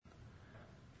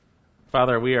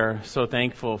Father, we are so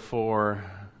thankful for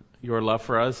your love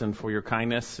for us and for your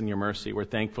kindness and your mercy. We're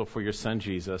thankful for your Son,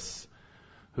 Jesus,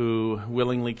 who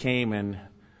willingly came and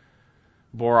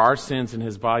bore our sins in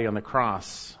his body on the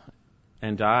cross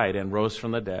and died and rose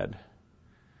from the dead.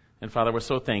 And Father, we're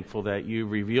so thankful that you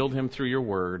revealed him through your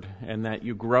word and that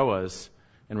you grow us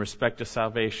in respect to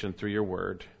salvation through your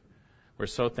word. We're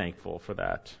so thankful for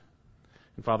that.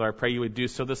 And Father, I pray you would do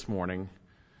so this morning,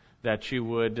 that you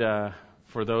would,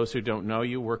 for those who don't know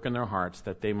you, work in their hearts,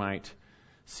 that they might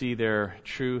see their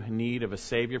true need of a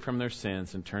Savior from their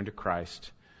sins and turn to Christ.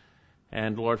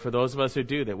 And Lord, for those of us who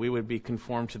do, that we would be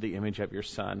conformed to the image of your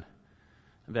Son,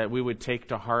 that we would take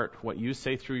to heart what you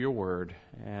say through your word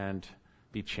and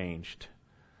be changed.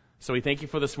 So we thank you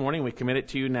for this morning. We commit it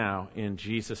to you now in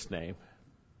Jesus' name.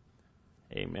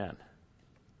 Amen.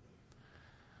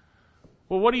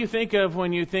 Well, what do you think of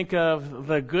when you think of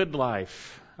the good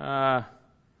life?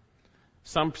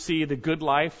 Some see the good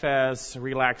life as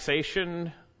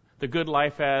relaxation, the good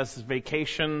life as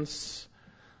vacations.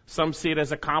 Some see it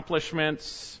as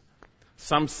accomplishments.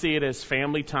 Some see it as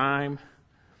family time.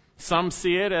 Some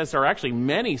see it as, or actually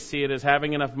many see it as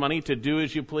having enough money to do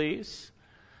as you please.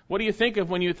 What do you think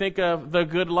of when you think of the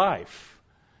good life?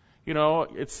 You know,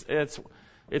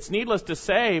 it's needless to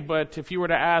say, but if you were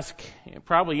to ask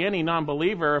probably any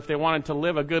non-believer if they wanted to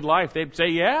live a good life, they'd say,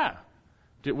 yeah.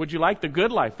 Would you like the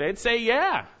good life? They'd say,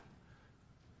 yeah.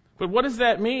 But what does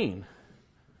that mean?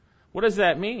 What does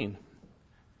that mean?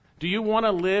 Do you want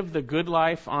to live the good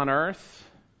life on earth?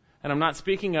 And I'm not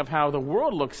speaking of how the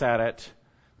world looks at it,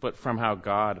 but from how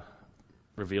God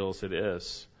reveals it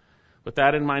is. With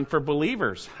that in mind, for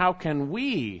believers, how can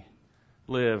we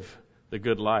live the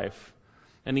good life?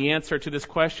 And the answer to this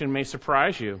question may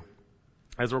surprise you,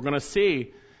 as we're going to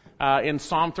see in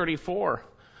Psalm 34.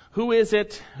 Who is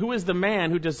the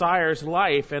man who desires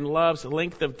life and loves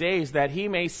length of days that he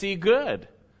may see good?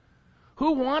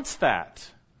 Who wants that?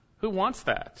 Who wants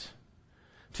that?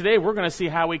 Today we're going to see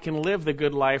how we can live the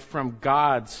good life from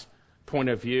God's point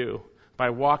of view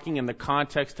by walking in the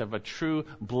context of a true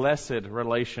blessed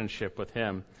relationship with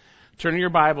him. Turn your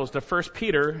Bibles to 1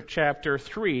 Peter chapter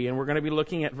 3, and we're going to be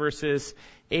looking at verses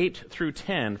 8 through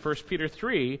 10. 1 Peter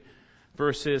 3,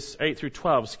 verses 8 through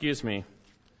 12,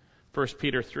 1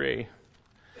 Peter 3.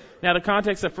 Now, the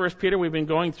context of 1 Peter, we've been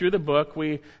going through the book.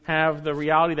 We have the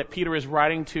reality that Peter is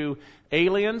writing to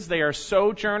aliens. They are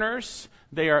sojourners.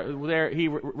 He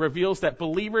reveals that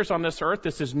believers on this earth,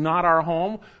 this is not our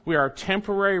home. We are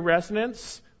temporary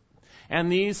residents.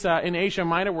 And these in Asia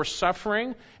Minor were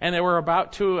suffering, and they were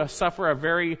about to suffer a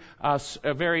very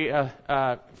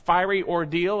fiery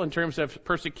ordeal in terms of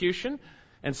persecution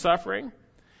and suffering.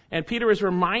 And Peter is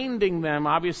reminding them,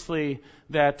 obviously,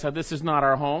 that this is not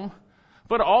our home.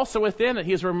 But also within it,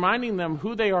 he is reminding them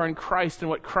who they are in Christ and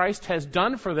what Christ has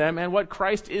done for them and what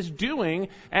Christ is doing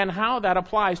and how that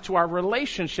applies to our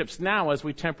relationships now as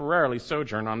we temporarily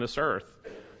sojourn on this earth.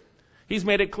 He's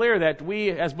made it clear that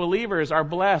we as believers are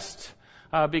blessed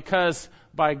because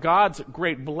by God's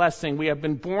great blessing, we have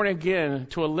been born again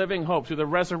to a living hope through the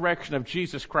resurrection of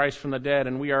Jesus Christ from the dead,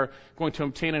 and we are going to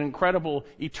obtain an incredible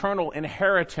eternal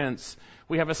inheritance.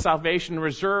 We have a salvation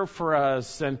reserved for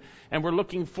us, and we're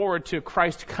looking forward to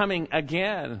Christ coming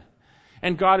again.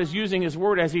 And God is using his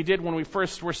word as he did when we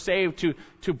first were saved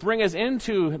to bring us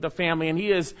into the family, and he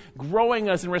is growing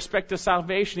us in respect to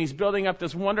salvation. He's building up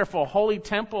this wonderful holy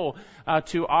temple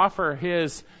to offer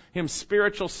him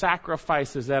spiritual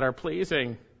sacrifices that are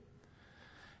pleasing.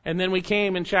 And then we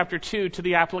came in chapter 2 to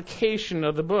the application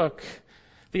of the book.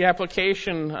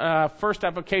 The first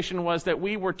application was that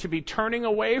we were to be turning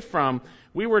away from,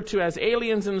 we were to, as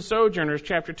aliens and sojourners,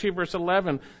 chapter 2, verse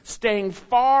 11, staying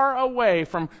far away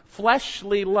from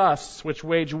fleshly lusts which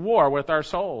wage war with our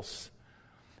souls.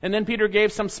 And then Peter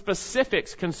gave some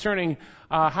specifics concerning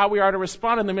how we are to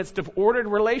respond in the midst of ordered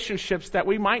relationships that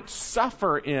we might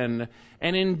suffer in,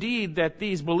 and indeed that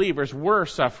these believers were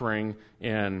suffering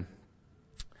in.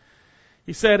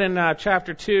 He said in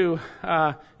chapter 2,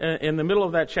 in the middle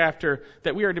of that chapter,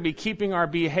 that we are to be keeping our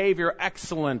behavior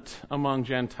excellent among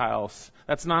Gentiles.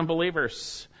 That's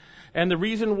non-believers. And the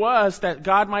reason was that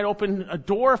God might open a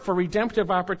door for redemptive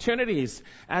opportunities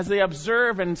as they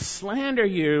observe and slander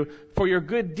you for your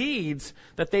good deeds,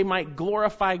 that they might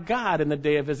glorify God in the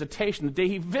day of visitation, the day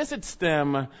he visits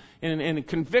them in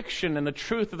conviction and the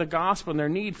truth of the gospel and their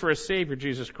need for a Savior,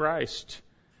 Jesus Christ.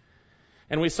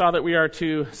 And we saw that we are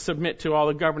to submit to all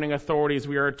the governing authorities.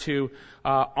 We are to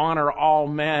honor all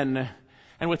men.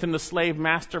 And within the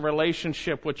slave-master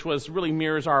relationship, which really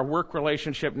mirrors our work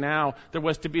relationship now, there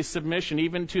was to be submission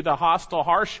even to the hostile,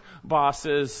 harsh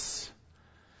bosses.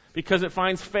 because it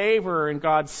finds favor in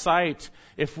God's sight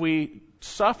if we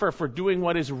suffer for doing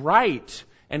what is right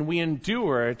and we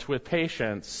endure it with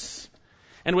patience.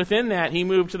 And within that, he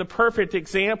moved to the perfect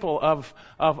example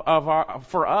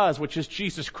for us, which is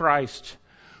Jesus Christ,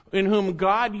 in whom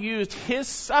God used his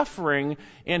suffering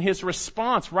and his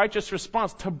response, righteous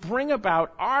response, to bring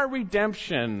about our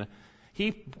redemption.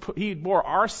 He bore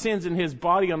our sins in his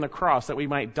body on the cross that we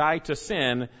might die to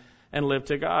sin and live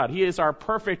to God. He is our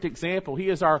perfect example. He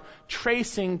is our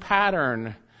tracing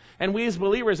pattern. And we as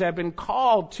believers have been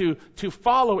called to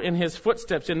follow in his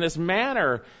footsteps in this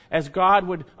manner, as God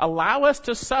would allow us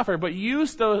to suffer, but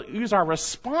use our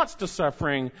response to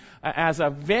suffering as a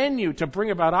venue to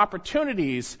bring about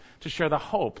opportunities to share the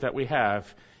hope that we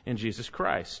have in Jesus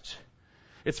Christ.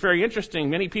 It's very interesting.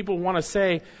 Many people want to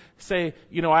say,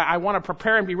 I want to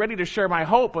prepare and be ready to share my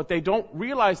hope, but they don't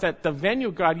realize that the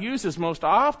venue God uses most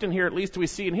often here, at least we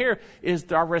see in here,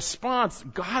 is our response,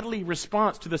 godly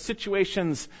response to the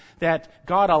situations that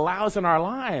God allows in our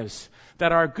lives,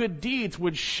 that our good deeds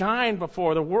would shine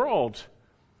before the world.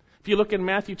 If you look in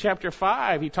Matthew chapter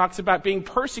 5, he talks about being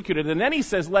persecuted, and then he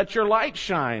says, let your light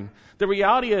shine. The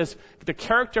reality is, the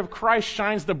character of Christ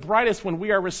shines the brightest when we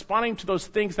are responding to those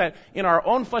things that in our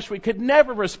own flesh we could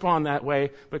never respond that way,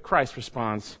 but Christ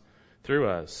responds through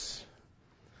us.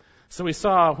 So we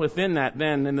saw within that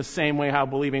then, in the same way, how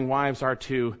believing wives are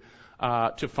to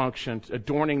function,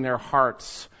 adorning their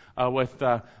hearts with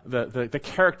the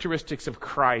characteristics of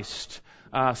Christ,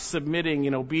 submitting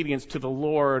in obedience to the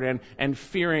Lord and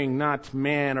fearing not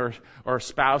man or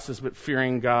spouses, but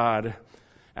fearing God.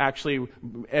 Actually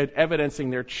evidencing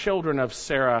their children of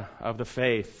Sarah of the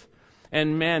faith.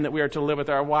 And men, that we are to live with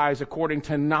our wives according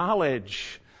to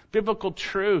knowledge, biblical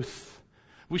truth.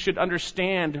 We should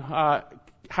understand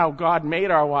how God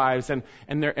made our wives and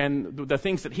the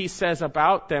things that he says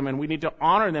about them, and we need to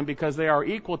honor them because they are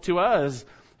equal to us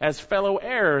as fellow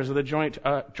heirs of the joint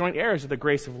heirs of the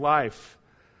grace of life,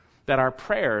 that our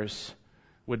prayers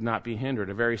would not be hindered.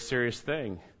 A very serious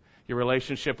thing. Your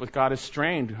relationship with God is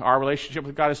strained. Our relationship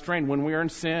with God is strained when we are in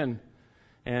sin.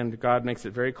 And God makes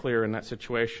it very clear in that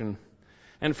situation.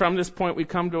 And from this point, we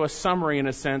come to a summary, in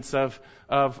a sense, of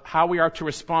how we are to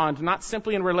respond, not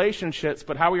simply in relationships,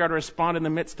 but how we are to respond in the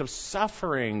midst of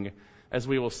suffering, as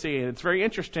we will see. And it's very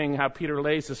interesting how Peter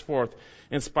lays this forth,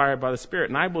 inspired by the Spirit.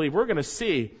 And I believe we're going to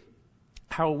see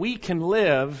how we can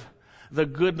live the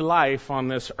good life on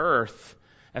this earth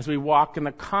as we walk in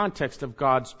the context of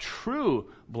God's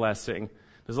true blessing.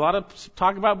 There's a lot of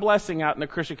talk about blessing out in the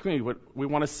Christian community, but we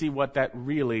want to see what that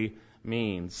really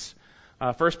means.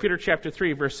 1 Peter chapter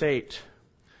 3, verse 8.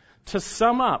 To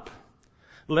sum up,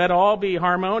 let all be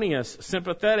harmonious,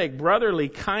 sympathetic, brotherly,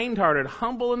 kind-hearted,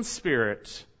 humble in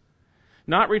spirit,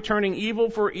 not returning evil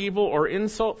for evil or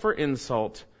insult for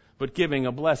insult, but giving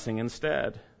a blessing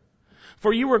instead.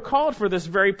 For you were called for this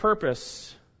very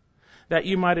purpose, that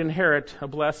you might inherit a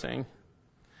blessing.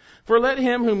 For let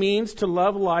him who means to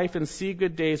love life and see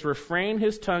good days refrain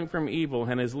his tongue from evil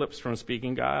and his lips from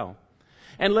speaking guile.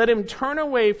 And let him turn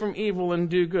away from evil and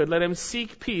do good. Let him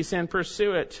seek peace and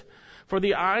pursue it. For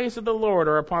the eyes of the Lord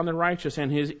are upon the righteous, and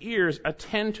his ears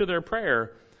attend to their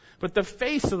prayer. But the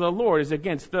face of the Lord is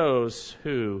against those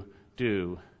who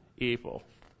do evil.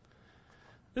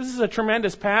 This is a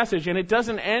tremendous passage, and it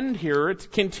doesn't end here.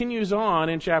 It continues on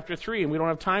in chapter 3, and we don't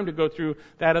have time to go through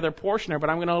that other portion there, but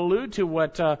I'm going to allude to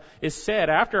what is said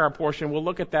after our portion. We'll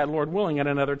look at that, Lord willing, at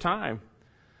another time.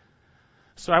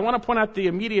 So I want to point out the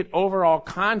immediate overall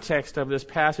context of this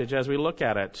passage as we look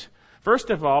at it. First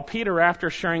of all, Peter, after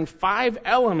sharing 5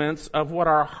 elements of what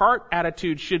our heart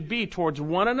attitude should be towards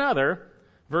one another,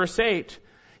 verse 8,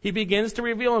 he begins to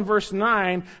reveal in verse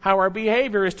 9 how our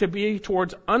behavior is to be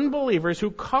towards unbelievers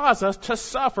who cause us to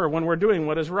suffer when we're doing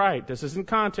what is right. This is in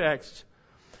context.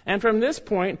 And from this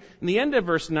point, in the end of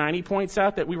verse 9, he points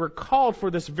out that we were called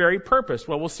for this very purpose.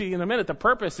 Well, we'll see in a minute. The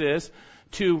purpose is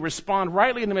to respond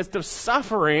rightly in the midst of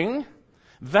suffering,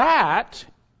 that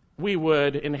we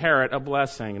would inherit a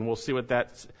blessing. And we'll see what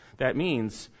that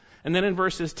means. And then in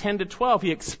verses 10 to 12,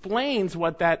 he explains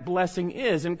what that blessing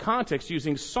is in context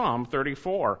using Psalm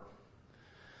 34.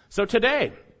 So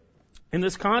today, in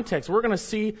this context, we're going to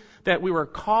see that we were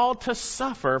called to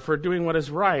suffer for doing what is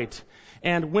right.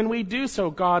 And when we do so,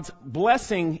 God's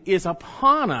blessing is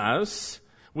upon us.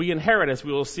 We inherit, as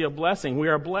we will see, a blessing. We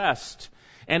are blessed.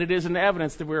 And it is an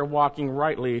evidence that we are walking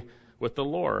rightly with the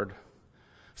Lord.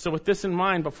 So with this in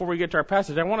mind, before we get to our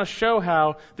passage, I want to show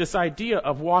how this idea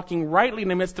of walking rightly in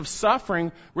the midst of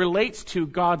suffering relates to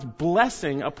God's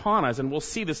blessing upon us. And we'll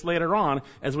see this later on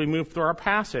as we move through our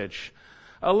passage.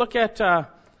 Look at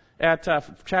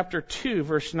chapter 2,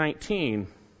 verse 19.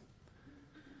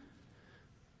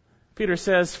 Peter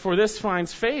says, for this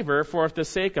finds favor, for the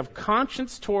sake of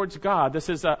conscience towards God. This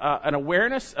is an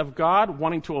awareness of God,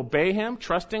 wanting to obey Him,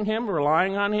 trusting Him,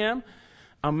 relying on Him.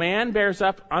 A man bears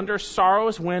up under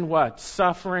sorrows when what?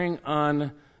 Suffering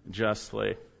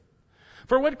unjustly.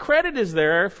 For what credit is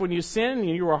there if when you sin and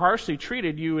you are harshly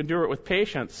treated, you endure it with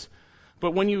patience?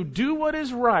 But when you do what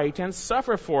is right and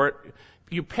suffer for it,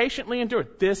 you patiently endure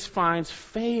it. This finds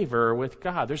favor with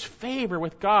God. There's favor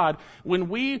with God when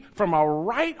we, from a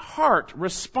right heart,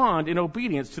 respond in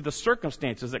obedience to the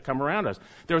circumstances that come around us.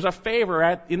 There's a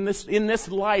favor in this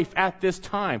life at this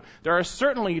time. There are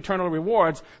certainly eternal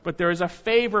rewards, but there is a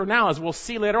favor now, as we'll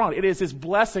see later on. It is His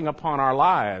blessing upon our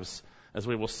lives, as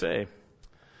we will see.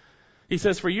 He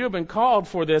says, for you have been called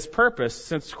for this purpose,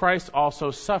 since Christ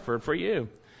also suffered for you.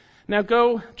 Now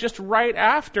go just right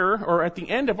after, or at the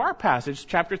end of our passage,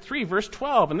 chapter 3, verse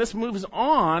 12. And this moves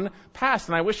on past,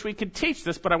 and I wish we could teach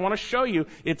this, but I want to show you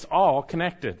it's all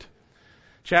connected.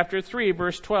 Chapter 3,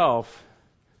 verse 12.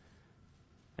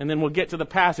 And then we'll get to the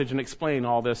passage and explain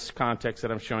all this context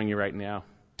that I'm showing you right now.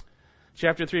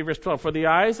 Chapter 3, verse 12. For the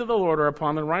eyes of the Lord are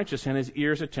upon the righteous, and His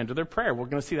ears attend to their prayer. We're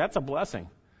going to see that's a blessing.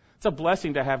 It's a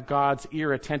blessing to have God's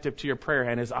ear attentive to your prayer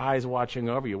and His eyes watching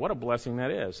over you. What a blessing that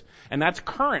is. And that's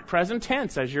current, present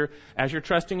tense as you're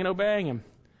trusting and obeying Him.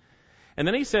 And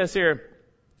then he says here,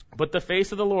 but the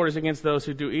face of the Lord is against those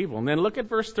who do evil. And then look at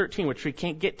verse 13, which we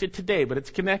can't get to today, but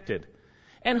it's connected.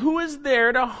 And who is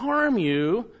there to harm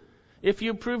you if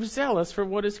you prove zealous for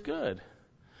what is good?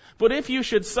 But if you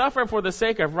should suffer for the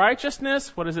sake of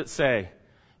righteousness, what does it say?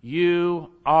 You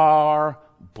are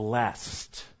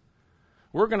blessed.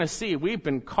 We're going to see we've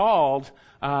been called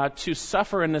to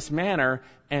suffer in this manner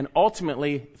and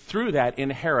ultimately through that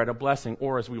inherit a blessing,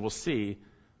 or as we will see,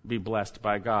 be blessed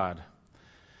by God.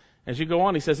 As you go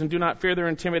on, he says, and do not fear their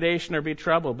intimidation or be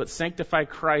troubled, but sanctify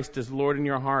Christ as Lord in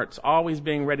your hearts, always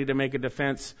being ready to make a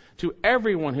defense to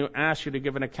everyone who asks you to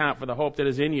give an account for the hope that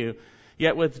is in you,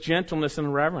 yet with gentleness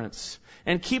and reverence.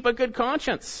 And keep a good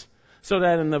conscience, so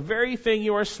that in the very thing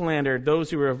you are slandered,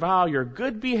 those who revile your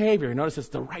good behavior, notice it's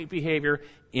the right behavior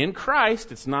in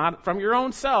Christ, it's not from your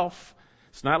own self,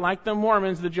 it's not like the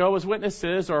Mormons, the Jehovah's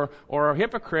Witnesses, or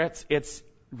hypocrites, it's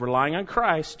relying on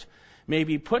Christ, may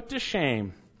be put to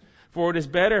shame. For it is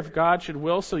better if God should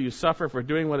will so you suffer for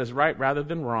doing what is right rather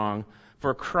than wrong.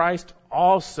 For Christ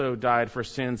also died for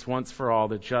sins once for all,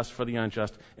 the just for the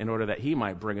unjust, in order that He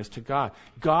might bring us to God.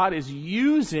 God is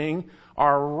using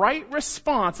our right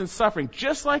response in suffering,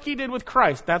 just like He did with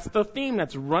Christ. That's the theme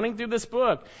that's running through this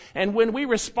book. And when we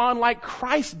respond like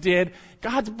Christ did,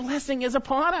 God's blessing is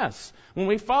upon us. When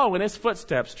we follow in His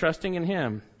footsteps, trusting in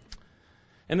Him.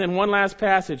 And then one last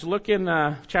passage. Look in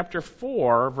chapter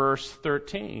 4, verse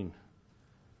 13.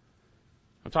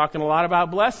 I'm talking a lot about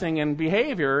blessing and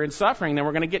behavior and suffering. Then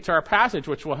we're going to get to our passage,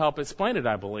 which will help explain it,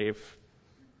 I believe.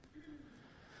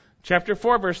 Chapter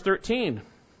 4, verse 13.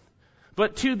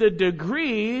 But to the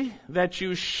degree that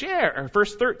you share,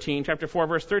 verse 13, chapter 4,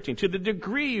 verse 13, to the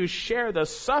degree you share the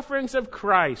sufferings of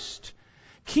Christ,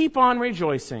 keep on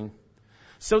rejoicing,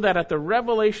 so that at the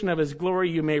revelation of His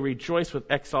glory you may rejoice with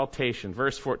exaltation.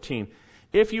 Verse 14.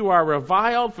 If you are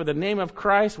reviled for the name of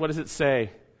Christ, what does it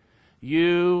say?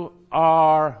 You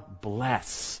are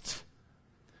blessed,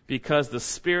 because the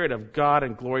Spirit of God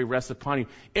and glory rests upon you.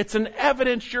 It's an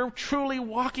evidence you're truly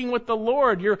walking with the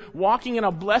Lord. You're walking in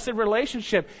a blessed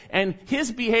relationship, and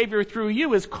His behavior through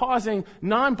you is causing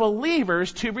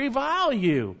non-believers to revile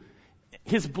you.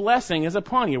 His blessing is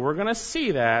upon you. We're going to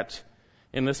see that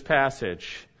in this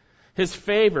passage. His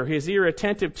favor, His ear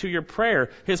attentive to your prayer,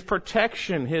 His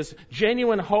protection, His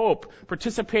genuine hope,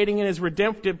 participating in His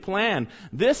redemptive plan.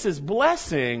 This is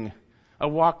blessing a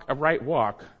right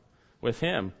walk with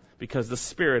Him, because the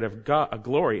Spirit of God, of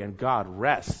glory and God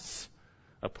rests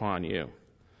upon you.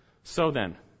 So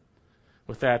then,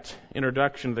 with that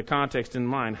introduction to the context in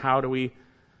mind, how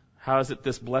is it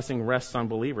this blessing rests on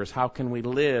believers? How can we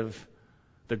live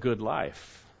the good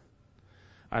life?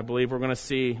 I believe we're going to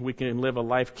see we can live a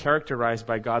life characterized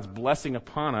by God's blessing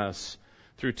upon us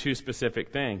through two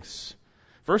specific things.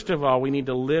 First of all, we need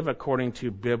to live according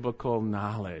to biblical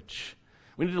knowledge.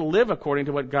 We need to live according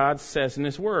to what God says in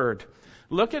His Word.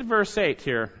 Look at verse 8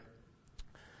 here.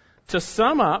 To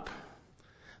sum up,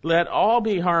 let all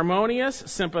be harmonious,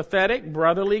 sympathetic,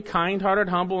 brotherly, kind-hearted,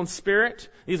 humble in spirit.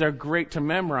 These are great to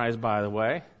memorize, by the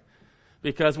way.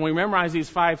 Because when we memorize these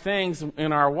 5 things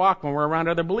in our walk, when we're around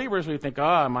other believers, we think,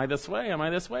 oh, am I this way? Am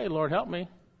I this way? Lord, help me.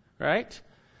 Right?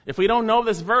 If we don't know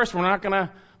this verse, we're not going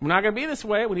to be this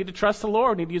way. We need to trust the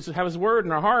Lord. We need to have His Word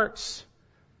in our hearts.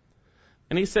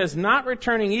 And he says, not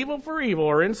returning evil for evil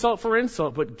or insult for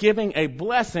insult, but giving a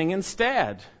blessing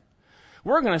instead.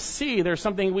 we're going to see there's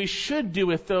something we should do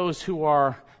with those who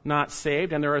are not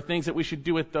saved, and there are things that we should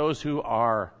do with those who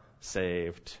are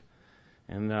saved.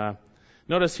 And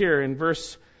notice here in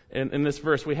this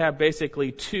verse, we have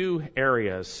basically two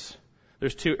areas.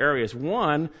 There's two areas.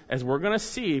 One, as we're going to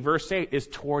see, verse 8 is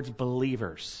towards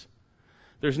believers.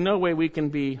 There's no way we can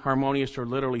be harmonious or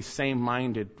literally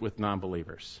same-minded with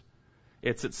non-believers.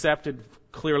 It's accepted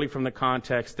clearly from the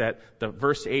context that the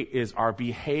verse 8 is our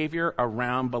behavior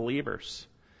around believers.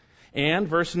 And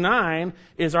verse 9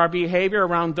 is our behavior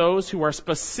around those who are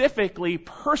specifically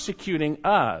persecuting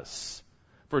us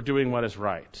for doing what is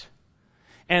right.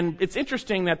 And it's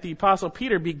interesting that the Apostle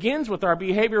Peter begins with our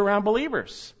behavior around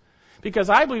believers. Because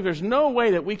I believe there's no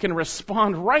way that we can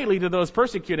respond rightly to those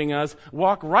persecuting us,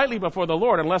 walk rightly before the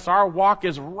Lord, unless our walk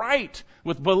is right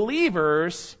with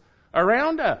believers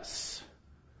around us.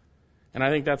 And I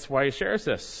think that's why he shares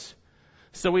this.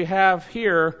 So we have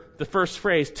here the first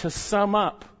phrase, to sum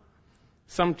up.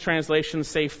 Some translations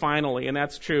say finally, and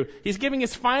that's true. He's giving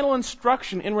his final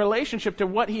instruction in relationship to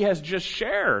what he has just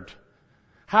shared.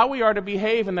 How we are to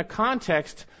behave in the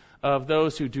context of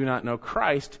those who do not know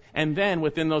Christ, and then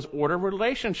within those order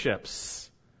relationships.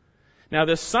 Now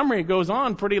this summary goes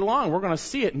on pretty long. We're going to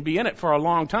see it and be in it for a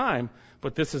long time,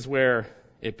 but this is where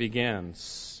it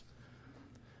begins.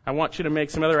 I want you to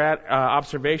make some other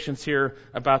observations here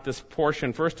about this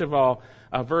portion. First of all,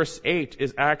 verse 8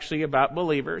 is actually about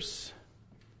believers.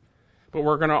 But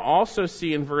we're going to also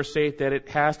see in verse 8 that it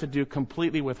has to do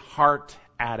completely with heart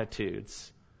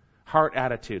attitudes. Heart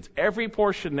attitudes. Every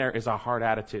portion there is a heart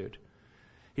attitude.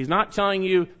 He's not telling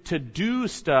you to do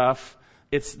stuff.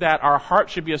 It's that our heart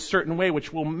should be a certain way,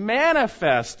 which will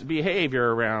manifest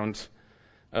behavior around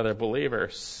other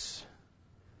believers.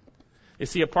 You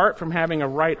see, apart from having a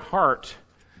right heart,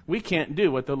 we can't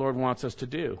do what the Lord wants us to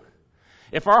do.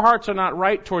 If our hearts are not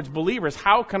right towards believers,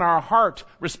 how can our heart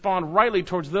respond rightly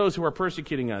towards those who are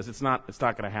persecuting us? It's not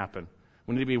going to happen.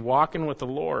 We need to be walking with the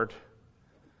Lord.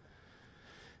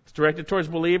 It's directed towards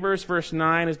believers. Verse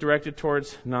 9 is directed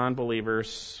towards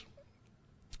non-believers.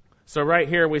 So right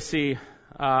here we see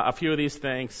a few of these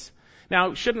things.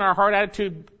 Now, shouldn't our heart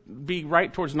attitude be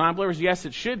right towards non-believers? Yes,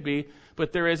 it should be.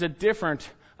 But there is a different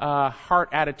heart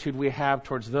attitude we have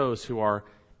towards those who are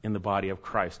in the body of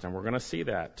Christ. And we're going to see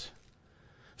that.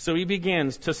 So he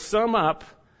begins, to sum up,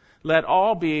 let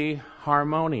all be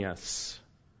harmonious.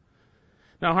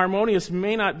 Now, harmonious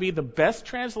may not be the best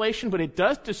translation, but it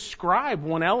does describe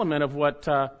one element of what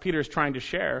Peter is trying to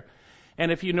share.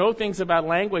 And if you know things about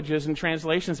languages and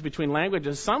translations between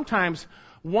languages, sometimes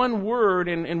one word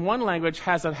in one language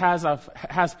has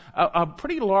a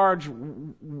pretty large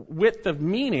width of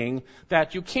meaning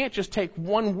that you can't just take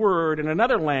one word in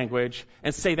another language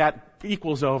and say that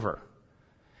equals over.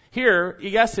 Here,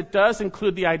 yes, it does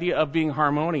include the idea of being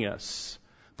harmonious,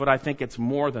 but I think it's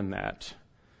more than that.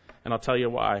 And I'll tell you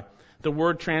why. The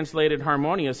word translated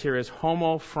harmonious here is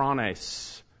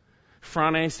homophrones.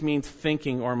 Phrones means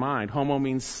thinking or mind. Homo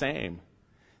means same.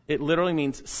 It literally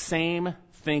means same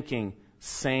thinking,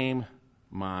 same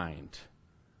mind.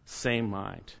 Same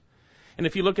mind. And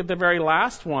if you look at the very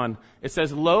last one, it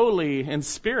says lowly in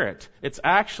spirit. It's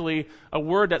actually a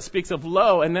word that speaks of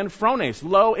low and then phrones,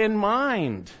 low in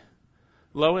mind.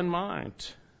 Low in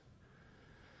mind.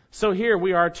 So here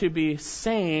we are to be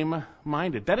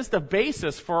same-minded. That is the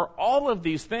basis for all of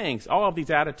these things, all of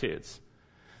these attitudes.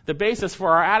 The basis for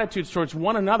our attitudes towards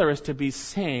one another is to be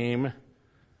same-minded.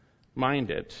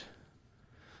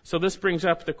 So this brings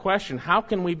up the question, how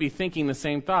can we be thinking the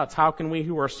same thoughts? How can we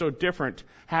who are so different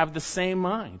have the same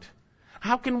mind?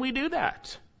 How can we do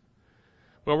that?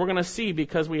 Well, we're going to see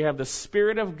because we have the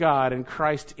Spirit of God and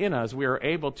Christ in us, we are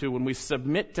able to, when we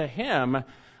submit to Him,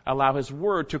 allow His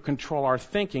Word to control our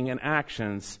thinking and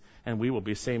actions, and we will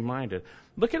be same-minded.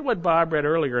 Look at what Bob read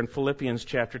earlier in Philippians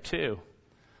chapter 2.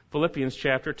 Philippians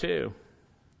chapter 2.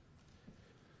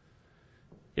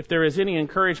 If there is any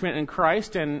encouragement in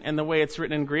Christ, and the way it's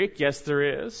written in Greek, yes,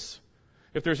 there is.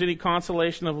 If there's any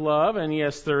consolation of love, and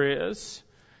yes, there is.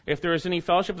 If there is any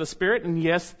fellowship of the Spirit, and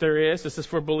yes, there is. This is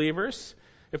for believers.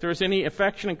 If there is any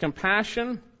affection and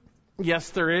compassion, yes,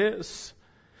 there is.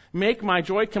 Make my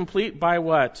joy complete by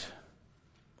what?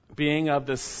 Being of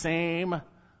the same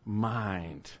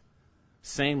mind.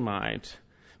 Same mind.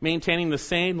 Maintaining the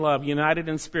same love, united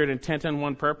in spirit, intent on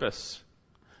one purpose.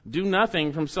 Do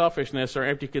nothing from selfishness or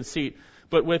empty conceit,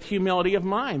 but with humility of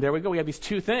mind. There we go. We have these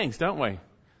two things, don't we?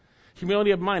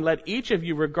 Humility of mind. Let each of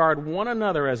you regard one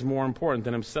another as more important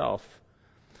than himself.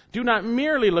 Do not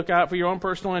merely look out for your own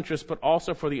personal interests, but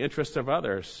also for the interests of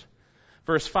others.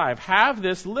 Verse 5, have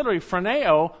this, literally,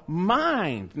 phroneo,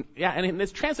 mind. Yeah, and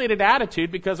it's translated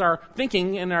attitude because our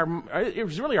thinking and it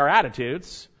was really our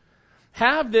attitudes.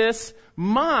 Have this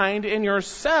mind in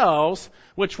yourselves,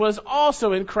 which was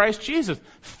also in Christ Jesus.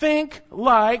 Think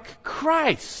like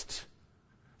Christ.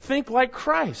 Think like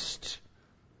Christ.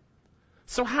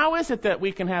 So how is it that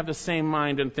we can have the same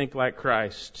mind and think like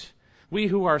Christ? We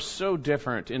who are so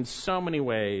different in so many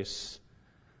ways.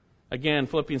 Again,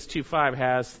 Philippians 2:5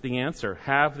 has the answer.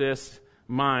 Have this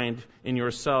mind in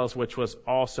yourselves, which was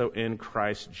also in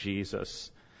Christ Jesus.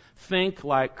 Think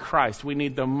like Christ. We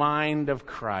need the mind of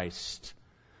Christ.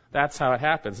 That's how it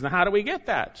happens. Now, how do we get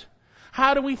that?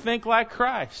 How do we think like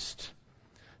Christ?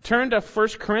 Turn to 1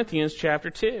 Corinthians chapter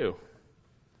 2.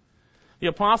 The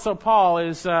Apostle Paul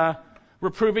is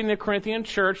reproving the Corinthian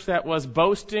church that was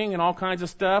boasting and all kinds of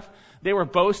stuff. They were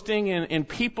boasting in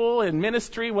people, in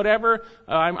ministry, whatever.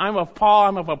 I'm of Paul,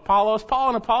 I'm of Apollos. Paul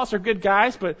and Apollos are good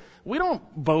guys, but we don't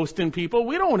boast in people.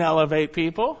 We don't elevate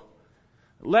people.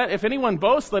 If anyone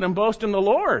boasts, let him boast in the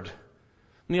Lord.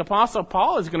 And the Apostle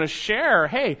Paul is going to share,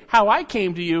 hey, how I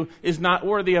came to you is not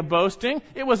worthy of boasting.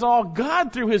 It was all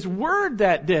God through His Word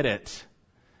that did it.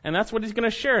 And that's what he's going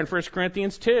to share in 1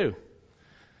 Corinthians 2.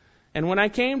 And when I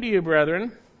came to you,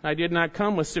 brethren, I did not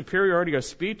come with superiority of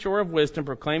speech or of wisdom,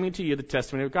 proclaiming to you the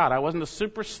testimony of God. I wasn't a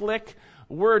super slick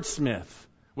wordsmith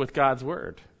with God's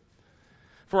Word.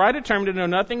 For I determined to know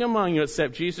nothing among you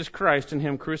except Jesus Christ and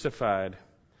Him crucified.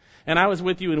 And I was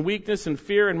with you in weakness and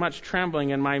fear and much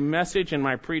trembling, and my message and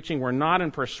my preaching were not in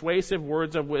persuasive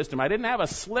words of wisdom. I didn't have a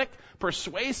slick,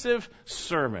 persuasive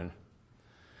sermon.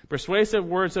 Persuasive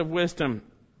words of wisdom,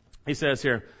 he says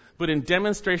here, but in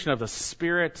demonstration of the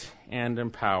Spirit and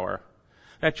in power,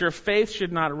 that your faith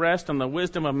should not rest on the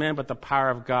wisdom of men, but the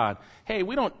power of God. Hey,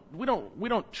 we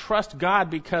don't trust God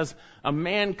because a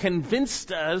man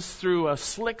convinced us through a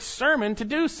slick sermon to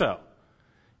do so.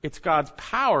 It's God's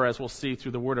power, as we'll see,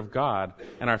 through the Word of God,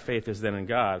 and our faith is then in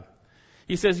God.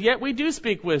 He says, yet we do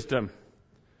speak wisdom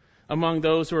among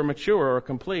those who are mature or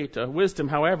complete. Wisdom,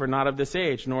 however, not of this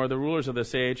age, nor the rulers of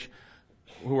this age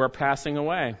who are passing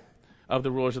away. Of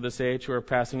the rulers of this age who are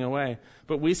passing away.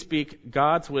 But we speak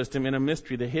God's wisdom in a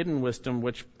mystery, the hidden wisdom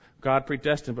which God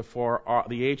predestined before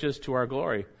the ages to our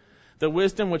glory. The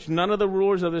wisdom which none of the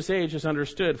rulers of this age has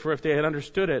understood, for if they had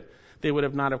understood it, they would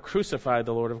have not have crucified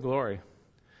the Lord of glory.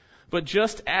 But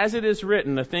just as it is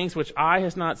written, the things which eye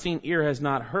has not seen, ear has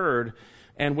not heard,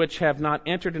 and which have not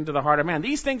entered into the heart of man.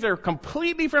 These things are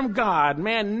completely from God.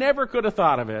 Man never could have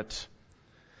thought of it.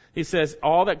 He says,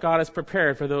 all that God has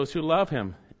prepared for those who love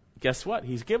Him. Guess what?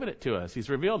 He's given it to us. He's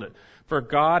revealed it. For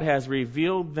God has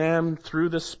revealed them through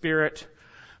the Spirit.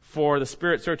 For the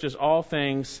Spirit searches all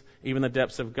things, even the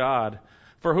depths of God.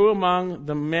 For who among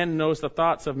the men knows the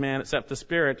thoughts of man except the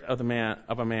spirit of the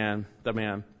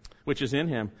man, which is in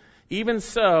him? Even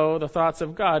so, the thoughts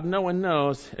of God no one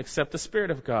knows except the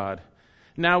Spirit of God.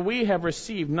 Now we have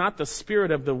received not the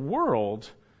spirit of the world,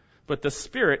 but the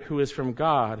Spirit who is from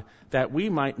God, that we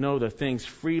might know the things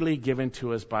freely given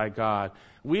to us by God.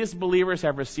 We as believers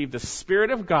have received the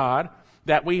Spirit of God,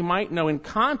 that we might know in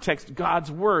context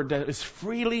God's Word that is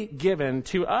freely given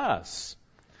to us.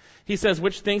 He says,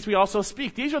 which things we also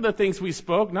speak. These are the things we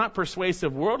spoke, not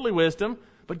persuasive worldly wisdom,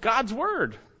 but God's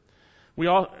Word. We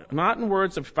all, not in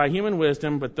words by human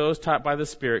wisdom, but those taught by the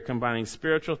Spirit, combining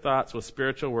spiritual thoughts with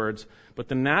spiritual words. But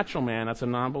the natural man, that's a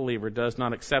non-believer, does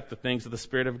not accept the things of the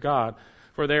Spirit of God,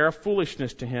 for they are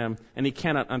foolishness to him, and he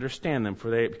cannot understand them,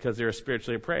 because they are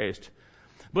spiritually appraised.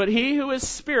 But he who is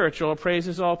spiritual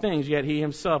appraises all things, yet he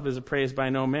himself is appraised by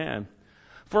no man.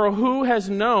 For who has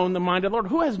known the mind of the Lord?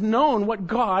 Who has known what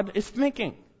God is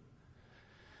thinking?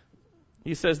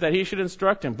 He says that he should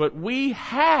instruct him. But we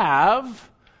have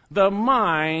the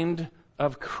mind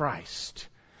of Christ.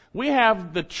 We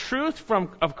have the truth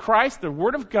of Christ, the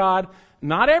Word of God,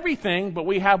 not everything, but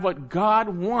we have what God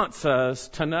wants us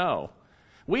to know.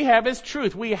 We have His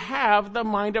truth. We have the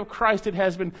mind of Christ. It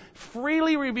has been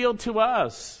freely revealed to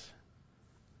us.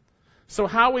 So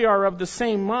how we are of the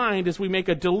same mind is we make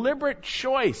a deliberate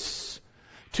choice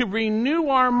to renew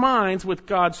our minds with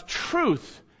God's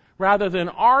truth rather than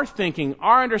our thinking,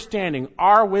 our understanding,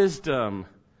 our wisdom.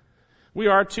 We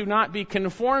are to not be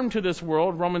conformed to this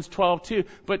world, Romans 12:2,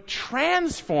 but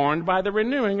transformed by the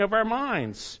renewing of our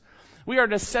minds. We are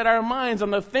to set our minds on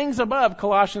the things above,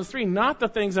 Colossians 3, not the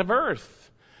things of earth.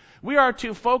 We are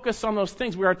to focus on those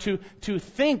things. We are to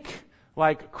think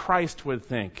like Christ would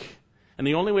think. And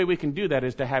the only way we can do that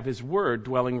is to have His Word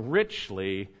dwelling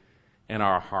richly in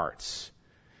our hearts.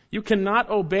 You cannot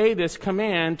obey this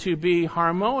command to be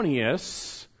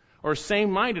harmonious or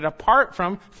same-minded apart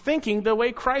from thinking the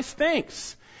way Christ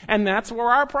thinks. And that's where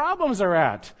our problems are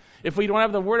at. If we don't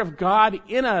have the Word of God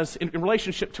in us in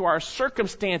relationship to our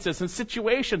circumstances and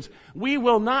situations, we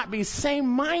will not be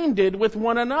same-minded with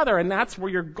one another, and that's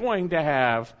where you're going to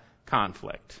have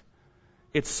conflict.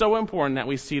 It's so important that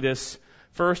we see this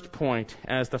first point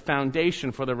as the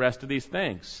foundation for the rest of these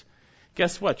things.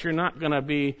 Guess what? You're not going to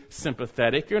be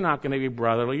sympathetic. You're not going to be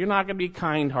brotherly. You're not going to be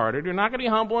kind-hearted. You're not going to be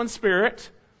humble in spirit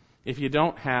if you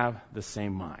don't have the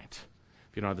same mind.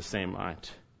 If you don't have the same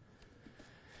mind.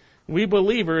 We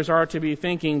believers are to be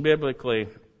thinking biblically.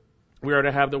 We are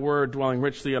to have the Word dwelling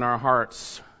richly in our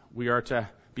hearts. We are to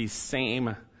be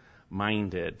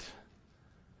same-minded.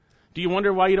 Do you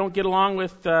wonder why you don't get along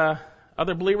with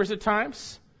other believers at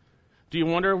times? Do you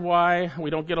wonder why we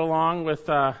don't get along with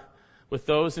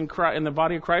those in the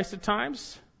body of Christ at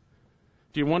times?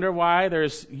 Do you wonder why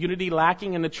there's unity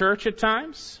lacking in the church at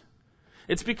times?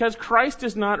 It's because Christ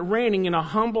is not reigning in a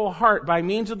humble heart by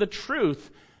means of the truth.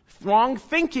 Wrong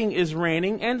thinking is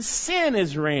reigning and sin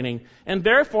is reigning, and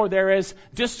therefore there is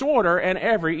disorder and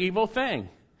every evil thing.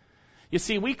 You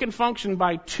see, we can function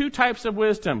by two types of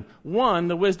wisdom. One,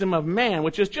 the wisdom of man,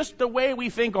 which is just the way we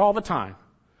think all the time,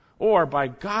 or by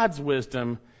God's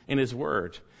wisdom in His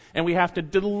Word. And we have to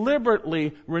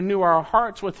deliberately renew our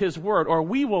hearts with His Word, or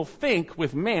we will think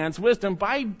with man's wisdom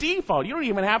by default. You don't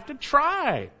even have to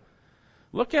try.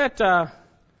 Look at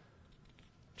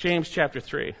James chapter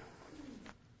 3.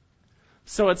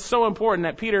 So it's so important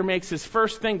that Peter makes his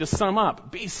first thing to sum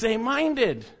up. Be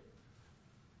same-minded.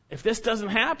 If this doesn't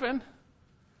happen,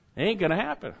 it ain't going to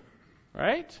happen.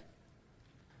 Right?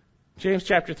 James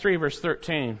chapter 3, verse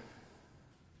 13.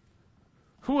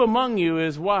 Who among you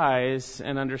is wise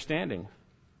and understanding?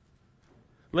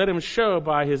 Let him show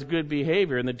by his good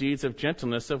behavior and the deeds of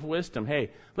gentleness of wisdom. Hey,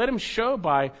 let him show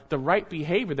by the right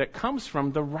behavior that comes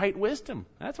from the right wisdom.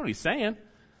 That's what he's saying.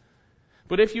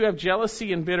 But if you have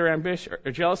jealousy and bitter ambition,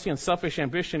 or jealousy and selfish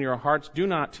ambition in your hearts, do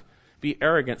not be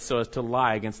arrogant so as to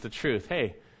lie against the truth.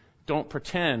 Hey, don't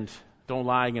pretend. Don't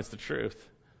lie against the truth.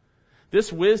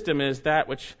 This wisdom is that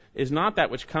which is not that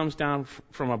which comes down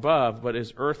from above, but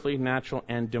is earthly, natural,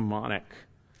 and demonic.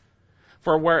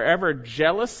 For wherever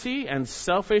jealousy and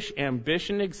selfish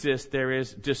ambition exist, there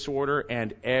is disorder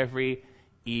and every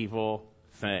evil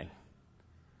thing.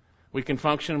 We can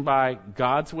function by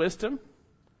God's wisdom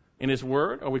in His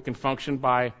Word, or we can function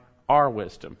by our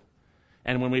wisdom.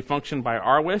 And when we function by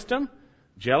our wisdom,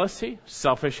 jealousy,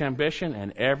 selfish ambition,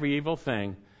 and every evil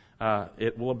thing,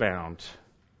 it will abound.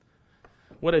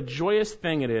 What a joyous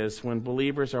thing it is when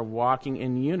believers are walking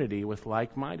in unity with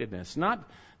like-mindedness.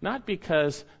 Not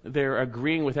because they're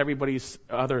agreeing with everybody's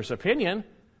other's opinion,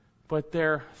 but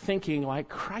they're thinking like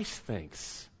Christ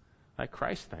thinks. Like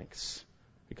Christ thinks,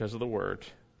 because of the Word.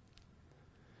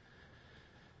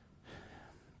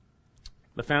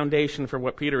 The foundation for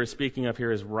what Peter is speaking of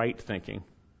here is right thinking.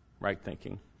 Right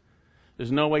thinking.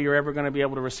 There's no way you're ever going to be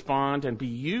able to respond and be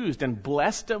used and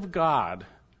blessed of God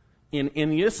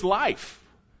in this life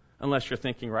unless you're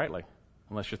thinking rightly.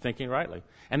 Unless you're thinking rightly.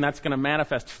 And that's going to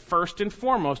manifest first and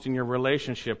foremost in your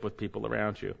relationship with people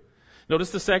around you.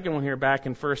 Notice the second one here back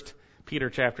in 1 Peter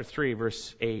chapter 3,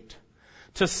 verse 8.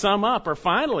 To sum up, or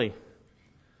finally,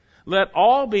 let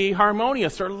all be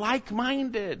harmonious or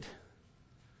like-minded.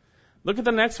 Look at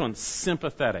the next one,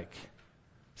 sympathetic.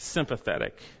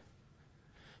 Sympathetic.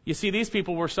 You see, these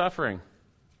people were suffering.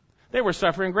 They were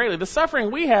suffering greatly. The suffering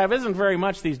we have isn't very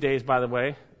much these days, by the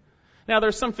way. Now,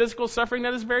 there's some physical suffering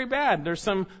that is very bad. There's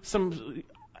some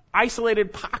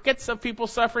isolated pockets of people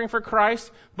suffering for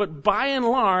Christ, but by and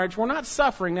large, we're not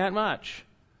suffering that much.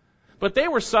 But they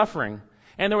were suffering,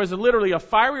 and there was literally a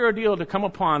fiery ordeal to come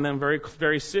upon them very,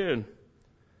 very soon.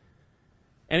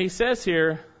 And he says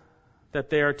here that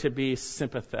they are to be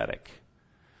sympathetic.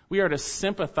 We are to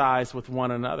sympathize with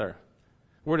one another.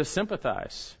 We're to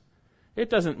sympathize. It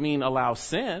doesn't mean allow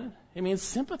sin. It means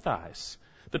sympathize.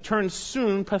 The term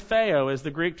soon, patheo, is the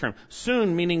Greek term.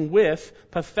 Soon meaning with,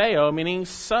 patheo meaning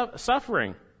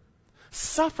suffering.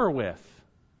 Suffer with.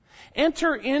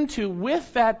 Enter into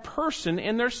with that person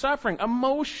in their suffering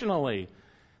emotionally.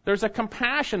 There's a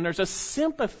compassion, there's a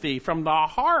sympathy from the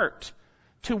heart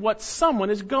to what someone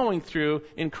is going through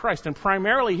in Christ. And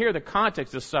primarily here, the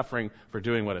context is suffering for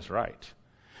doing what is right.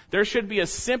 There should be a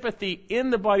sympathy in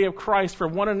the body of Christ for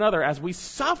one another as we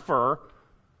suffer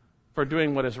for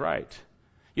doing what is right.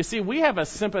 You see, we have a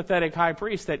sympathetic high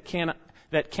priest that cannot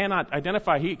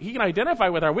identify. He can identify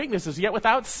with our weaknesses, yet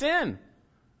without sin.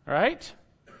 Right?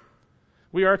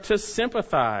 We are to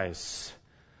sympathize.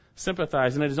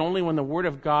 Sympathize. And it is only when the Word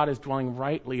of God is dwelling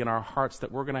rightly in our hearts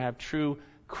that we're going to have true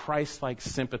Christ-like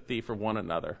sympathy for one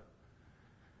another.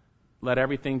 let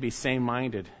everything be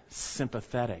same-minded,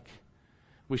 sympathetic.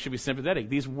 We should be sympathetic.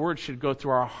 These words should go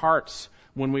through our hearts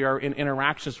when we are in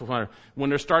interactions with one another. When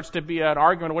there starts to be an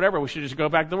argument or whatever, we should just go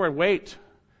back to the word. Wait,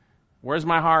 where's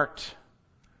my heart?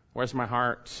 Where's my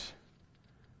heart?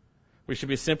 We should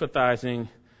be sympathizing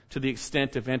to the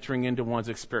extent of entering into one's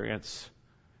experience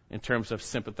in terms of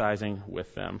sympathizing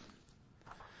with them.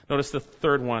 Notice the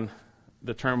third one,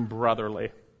 the term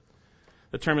brotherly.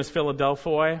 The term is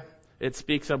Philadelphoi. It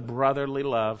speaks of brotherly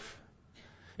love.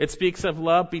 It speaks of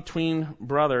love between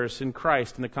brothers in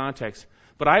Christ in the context.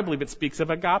 But I believe it speaks of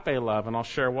agape love, and I'll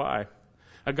share why.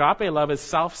 Agape love is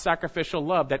self-sacrificial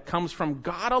love that comes from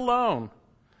God alone.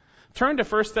 Turn to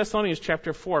 1 Thessalonians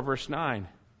chapter 4, verse 9.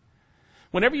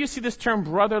 Whenever you see this term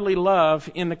brotherly love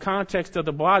in the context of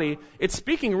the body, it's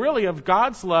speaking really of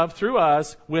God's love through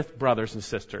us with brothers and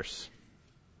sisters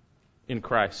in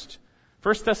Christ.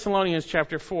 1 Thessalonians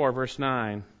chapter 4, verse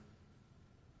 9.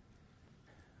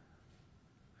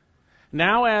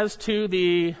 Now as to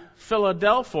the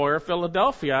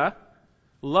Philadelphia,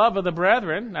 love of the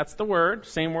brethren, that's the word,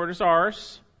 same word as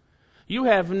ours, you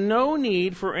have no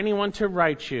need for anyone to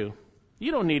write you.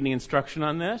 You don't need any instruction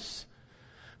on this.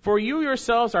 For you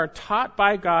yourselves are taught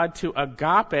by God to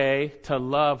agape, to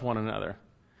love one another.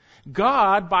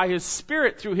 God, by His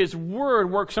Spirit, through His Word,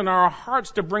 works in our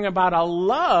hearts to bring about a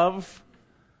love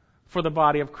for the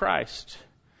body of Christ.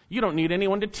 You don't need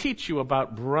anyone to teach you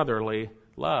about brotherly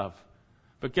love.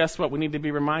 But guess what? We need to be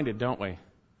reminded, don't we?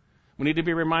 We need to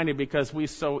be reminded because we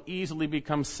so easily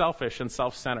become selfish and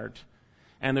self-centered.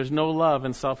 And there's no love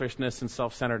in selfishness and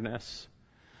self-centeredness.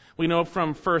 We know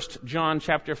from 1 John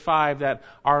chapter 5 that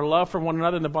our love for one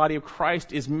another in the body of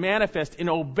Christ is manifest in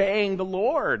obeying the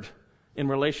Lord in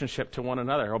relationship to one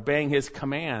another, obeying His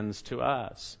commands to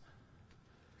us.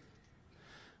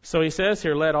 So he says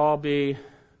here, let all be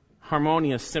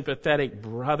harmonious, sympathetic,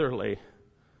 brotherly.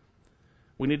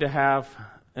 We need to have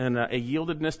a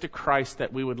yieldedness to Christ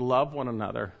that we would love one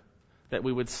another, that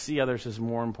we would see others as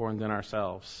more important than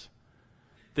ourselves.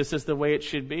 This is the way it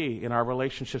should be in our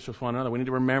relationships with one another. We need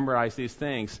to memorize these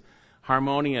things.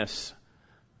 Harmonious,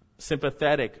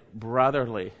 sympathetic,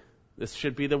 brotherly. This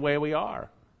should be the way we are.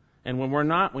 And when we're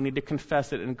not, we need to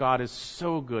confess it, and God is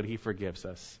so good, He forgives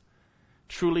us.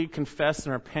 Truly confess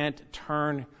and repent,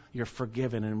 turn, you're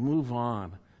forgiven, and move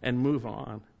on, and move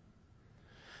on.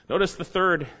 Notice the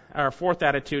fourth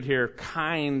attitude here,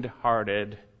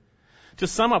 kind-hearted. To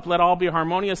sum up, let all be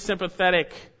harmonious,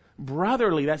 sympathetic,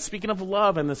 brotherly. That's speaking of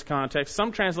love in this context.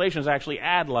 Some translations actually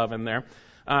add love in there.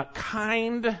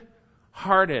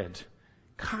 Kind-hearted.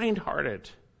 Kind-hearted.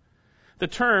 The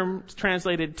term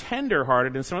translated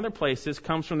tender-hearted in some other places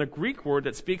comes from the Greek word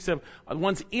that speaks of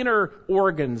one's inner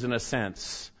organs in a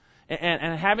sense.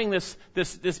 And having this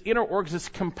inner organs, this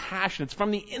compassion. It's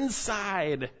from the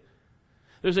inside.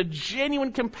 There's a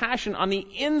genuine compassion on the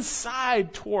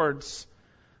inside towards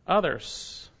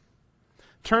others.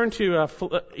 Turn to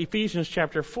Ephesians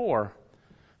chapter 4,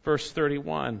 verse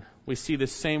 31. We see the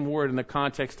same word in the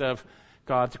context of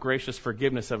God's gracious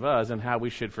forgiveness of us and how we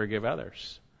should forgive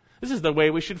others. This is the way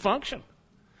we should function.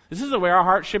 This is the way our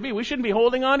heart should be. We shouldn't be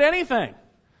holding on to anything.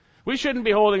 We shouldn't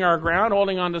be holding our ground,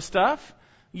 holding on to stuff.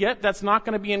 Yet that's not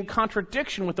going to be in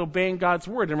contradiction with obeying God's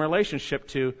word in relationship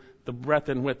to the breadth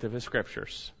and width of His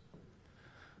scriptures.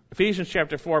 Ephesians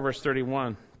chapter 4, verse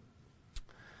 31.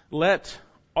 Let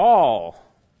all,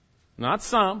 not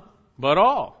some, but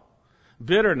all,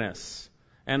 bitterness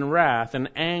and wrath and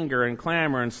anger and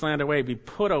clamor and slander be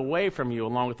put away from you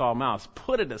along with all malice.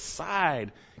 Put it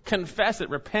aside. Confess it.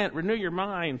 Repent. Renew your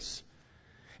minds.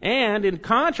 And in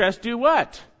contrast, do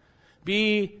what?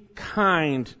 Be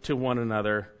kind to one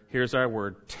another. Here's our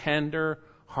word.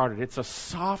 Tender-hearted. It's a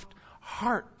soft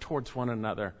heart towards one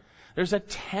another. There's a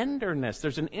tenderness.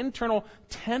 There's an internal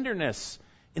tenderness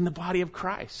in the body of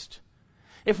Christ.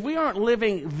 If we aren't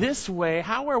living this way,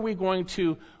 how are we going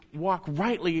to walk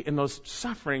rightly in those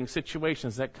suffering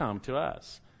situations that come to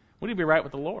us? We need to be right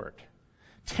with the Lord.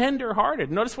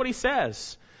 Tender-hearted. Notice what he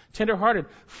says. Tender-hearted.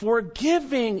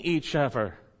 Forgiving each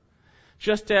other.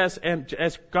 Just as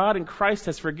God in Christ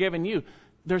has forgiven you.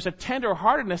 There's a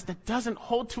tender-heartedness that doesn't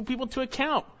hold two people to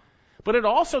account. But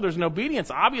there's an obedience.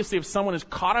 Obviously, if someone is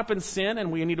caught up in sin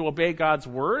and we need to obey God's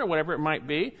word or whatever it might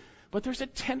be, but there's a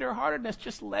tender-heartedness,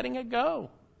 just letting it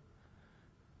go.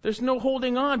 There's no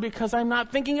holding on because I'm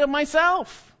not thinking of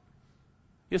myself.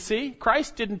 You see,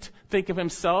 Christ didn't think of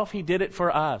Himself. He did it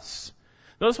for us.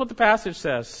 Notice what the passage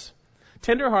says.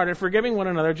 Tender-hearted, forgiving one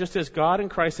another, just as God in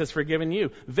Christ has forgiven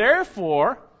you.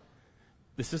 Therefore,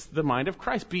 this is the mind of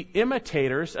Christ, be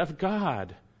imitators of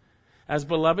God as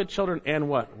beloved children, and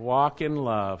what? Walk in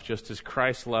love, just as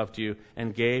Christ loved you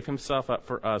and gave himself up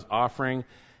for us,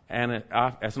 as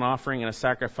an offering and a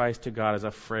sacrifice to God as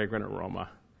a fragrant aroma.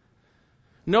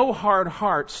 No hard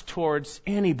hearts towards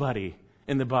anybody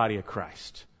in the body of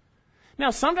Christ. Now,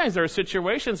 sometimes there are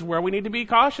situations where we need to be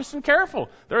cautious and careful.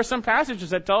 There are some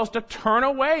passages that tell us to turn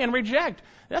away and reject.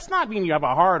 That's not mean you have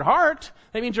a hard heart.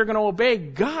 That means you're going to obey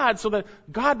God so that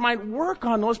God might work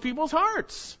on those people's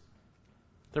hearts.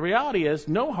 The reality is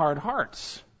no hard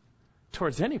hearts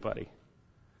towards anybody.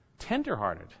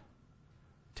 Tender-hearted.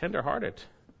 Tender-hearted.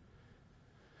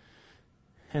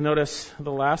 And notice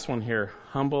the last one here,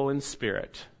 humble in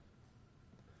spirit.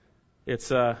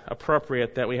 It's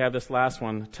appropriate that we have this last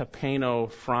one,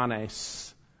 tapeno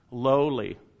phrones,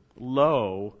 lowly,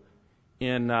 low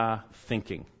in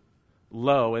thinking.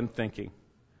 Low in thinking.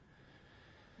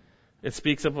 It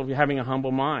speaks of having a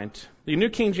humble mind. The New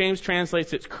King James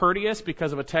translates it courteous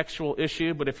because of a textual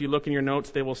issue, but if you look in your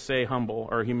notes, they will say humble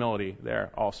or humility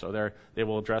there also. There they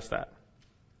will address that.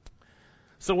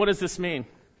 So what does this mean?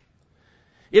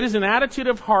 It is an attitude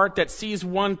of heart that sees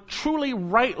one truly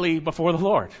rightly before the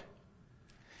Lord.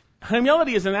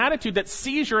 Humility is an attitude that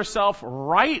sees yourself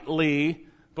rightly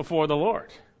before the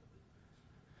Lord.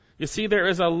 You see, there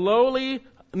is a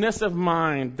lowliness of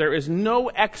mind. There is no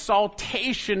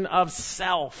exaltation of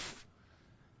self.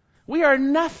 We are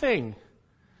nothing.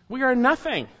 We are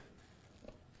nothing.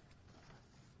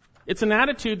 It's an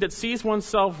attitude that sees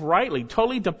oneself rightly,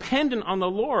 totally dependent on the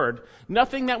Lord.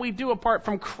 Nothing that we do apart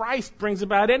from Christ brings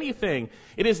about anything.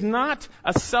 It is not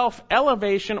a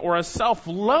self-elevation or a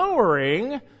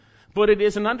self-lowering, but it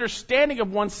is an understanding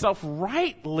of oneself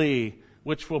rightly,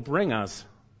 which will bring us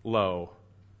low.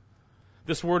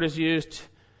 This word is used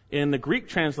in the Greek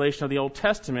translation of the Old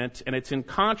Testament, and it's in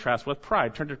contrast with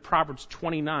pride. Turn to Proverbs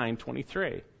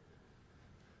 29:23.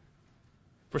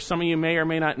 For some of you may or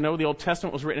may not know, the Old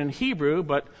Testament was written in Hebrew,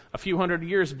 but a few hundred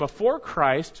years before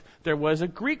Christ, there was a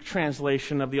Greek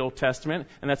translation of the Old Testament,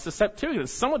 and that's the Septuagint.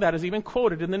 Some of that is even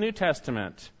quoted in the New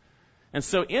Testament. And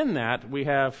so in that, we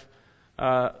have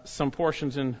some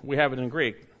portions, and we have it in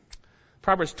Greek.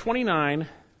 Proverbs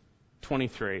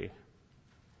 29:23.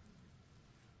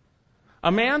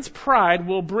 A man's pride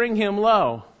will bring him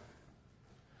low,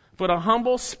 but a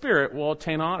humble spirit will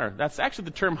attain honor. That's actually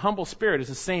the term humble spirit is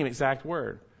the same exact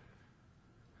word.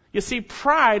 You see,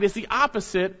 pride is the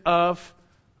opposite of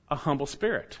a humble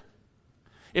spirit.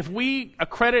 If we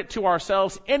accredit to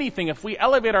ourselves anything, if we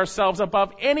elevate ourselves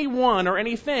above anyone or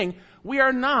anything, we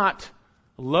are not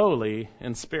lowly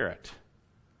in spirit.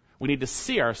 We need to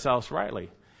see ourselves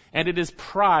rightly. And it is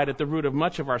pride at the root of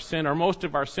much of our sin, or most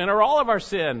of our sin, or all of our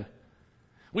sin.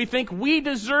 We think we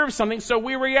deserve something, so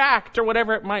we react, or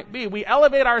whatever it might be. We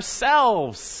elevate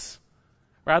ourselves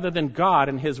rather than God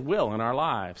and His will in our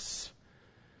lives.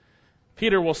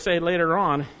 Peter will say later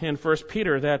on in 1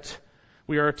 Peter that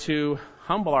we are to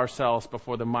humble ourselves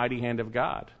before the mighty hand of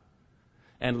God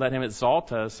and let Him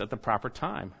exalt us at the proper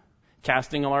time,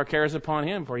 casting all our cares upon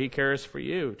Him, for He cares for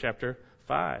you. Chapter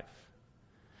 5.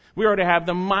 We are to have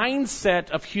the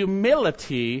mindset of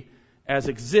humility as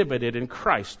exhibited in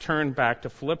Christ. Turn back to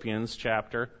Philippians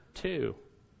chapter 2.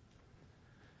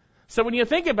 So when you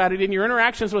think about it in your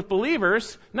interactions with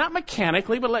believers, not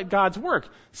mechanically, but let God's work.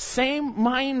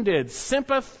 Same-minded,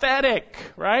 sympathetic,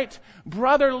 right?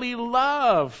 Brotherly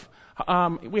love.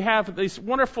 We have these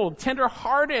wonderful,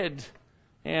 tender-hearted,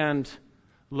 and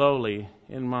lowly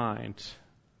in mind.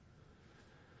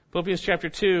 Philippians chapter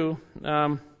 2,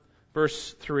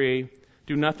 verse 3.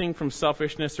 Do nothing from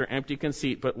selfishness or empty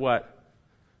conceit, but what?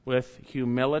 With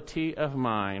humility of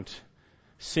mind,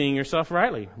 seeing yourself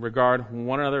rightly. Regard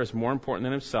one another as more important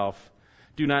than himself.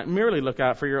 Do not merely look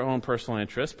out for your own personal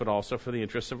interests, but also for the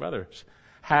interests of others.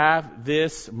 Have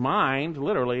this mind,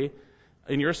 literally,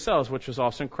 in yourselves, which was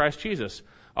also in Christ Jesus.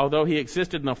 Although He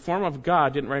existed in the form of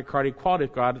God, didn't regard equality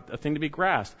with God a thing to be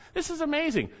grasped. This is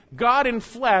amazing. God in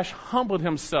flesh humbled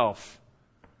Himself.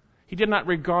 He did not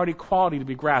regard equality to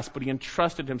be grasped, but He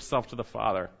entrusted Himself to the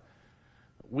Father.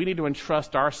 We need to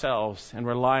entrust ourselves and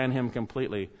rely on Him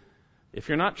completely. If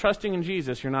you're not trusting in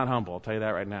Jesus, you're not humble. I'll tell you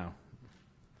that right now.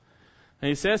 And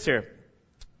He says here,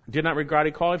 did not regard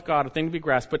equality with God a thing to be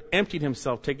grasped, but emptied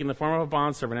Himself, taking the form of a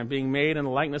bondservant, and being made in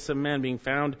the likeness of men, being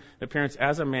found in appearance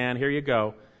as a man. Here you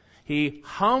go. He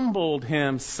humbled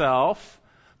Himself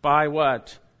by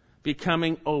what?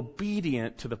 Becoming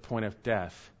obedient to the point of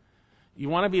death. You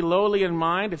want to be lowly in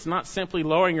mind? It's not simply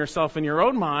lowering yourself in your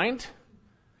own mind.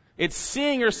 It's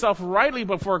seeing yourself rightly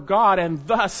before God and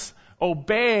thus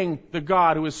obeying the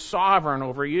God who is sovereign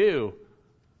over you.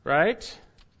 Right?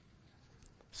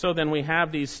 So then we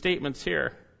have these statements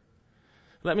here.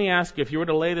 Let me ask you, if you were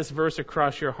to lay this verse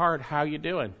across your heart, how you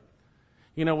doing?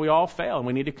 You know, we all fail, and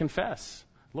we need to confess.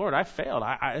 Lord, I failed.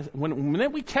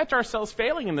 When we catch ourselves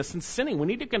failing in this and sinning, we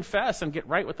need to confess and get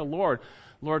right with the Lord.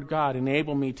 Lord God,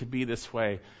 enable me to be this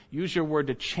way. Use your word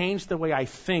to change the way I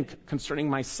think concerning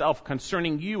myself,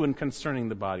 concerning you, and concerning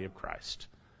the body of Christ.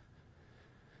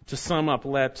 To sum up,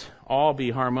 let all be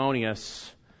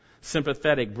harmonious,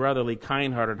 sympathetic, brotherly,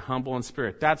 kind-hearted, humble in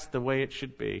spirit. That's the way it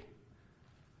should be.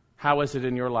 How is it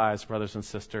in your lives, brothers and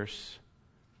sisters?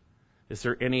 Is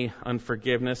there any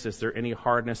unforgiveness? Is there any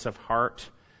hardness of heart?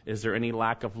 Is there any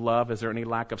lack of love? Is there any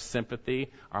lack of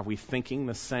sympathy? Are we thinking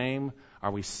the same?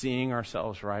 Are we seeing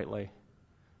ourselves rightly?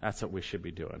 That's what we should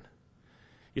be doing.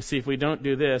 You see, if we don't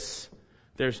do this,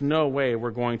 there's no way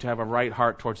we're going to have a right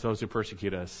heart towards those who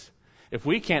persecute us. If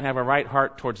we can't have a right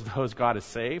heart towards those God has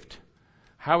saved,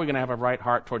 how are we going to have a right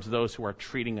heart towards those who are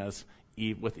treating us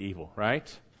with evil, right?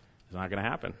 It's not going to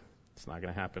happen. It's not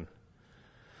going to happen.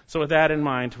 So with that in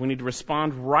mind, we need to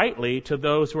respond rightly to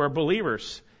those who are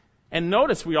believers. And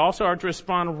notice we also are to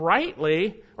respond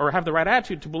rightly, or have the right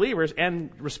attitude to believers,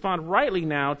 and respond rightly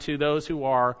now to those who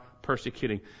are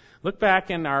persecuting. Look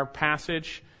back in our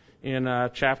passage in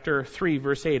chapter 3,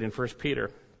 verse 8 in 1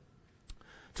 Peter.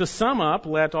 To sum up,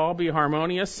 let all be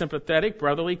harmonious, sympathetic,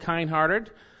 brotherly, kind-hearted,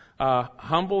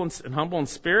 humble in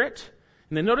spirit.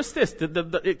 And then notice this,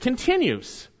 it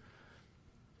continues,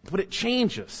 but it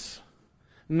changes.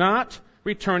 Not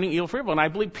returning evil for evil. And I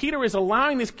believe Peter is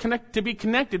allowing this to be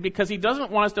connected because he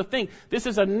doesn't want us to think this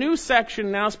is a new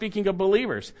section now speaking of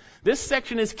believers. This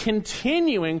section is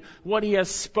continuing what he has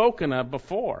spoken of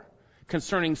before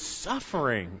concerning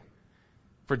suffering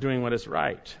for doing what is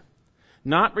right.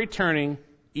 Not returning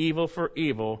evil for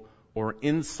evil or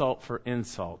insult for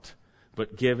insult,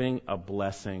 but giving a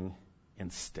blessing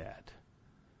instead.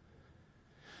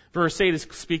 Verse 8 is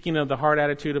speaking of the heart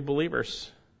attitude of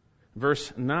believers.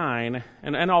 Verse 9,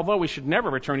 and although we should never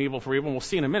return evil for evil, and we'll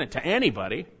see in a minute, to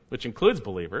anybody, which includes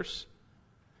believers,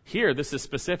 here this is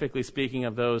specifically speaking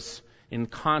of those in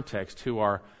context who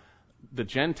are the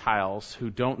Gentiles who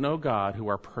don't know God, who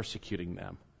are persecuting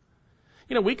them.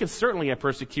 You know, we could certainly have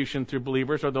persecution through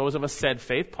believers or those of a said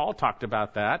faith. Paul talked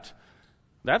about that.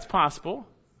 That's possible.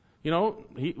 You know,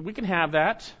 we can have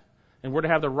that. And we're to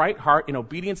have the right heart in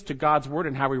obedience to God's word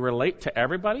and how we relate to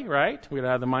everybody, right? We're to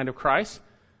have the mind of Christ.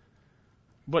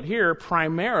 But here,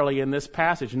 primarily in this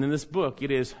passage and in this book, it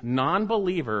is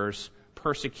non-believers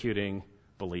persecuting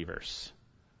believers.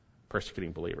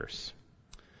 Persecuting believers.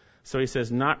 So he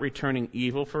says, not returning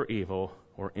evil for evil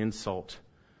or insult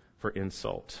for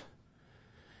insult.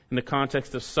 In the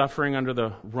context of suffering under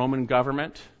the Roman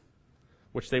government,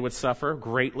 which they would suffer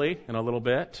greatly in a little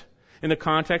bit. In the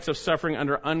context of suffering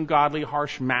under ungodly,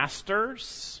 harsh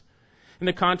masters. In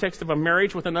the context of a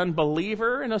marriage with an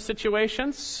unbeliever in those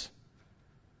situations.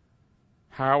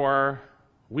 How are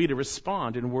we to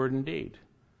respond in word and deed?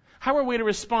 How are we to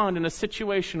respond in a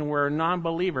situation where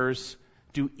non-believers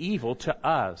do evil to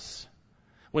us?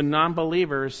 When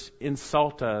non-believers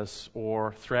insult us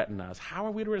or threaten us, how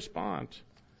are we to respond?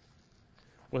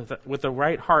 With the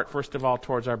right heart, first of all,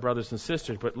 towards our brothers and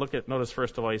sisters. But notice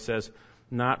first of all, he says,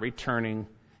 not returning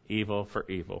evil for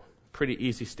evil. Pretty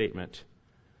easy statement.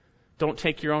 Don't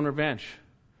take your own revenge.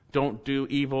 Don't do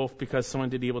evil because someone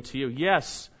did evil to you.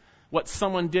 Yes, what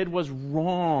someone did was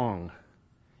wrong.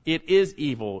 It is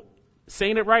evil.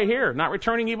 Saying it right here, not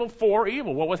returning evil for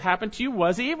evil. What was happened to you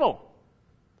was evil.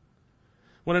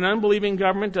 When an unbelieving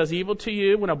government does evil to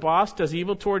you, when a boss does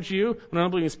evil towards you, when an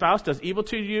unbelieving spouse does evil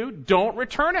to you, don't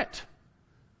return it.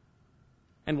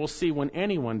 And we'll see when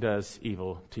anyone does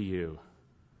evil to you,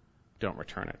 don't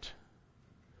return it.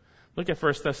 Look at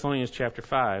 1 Thessalonians chapter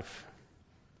 5.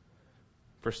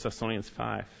 1 Thessalonians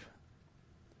 5.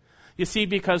 You see,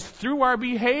 because through our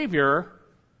behavior,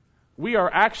 we are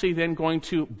actually then going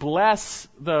to bless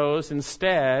those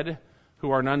instead who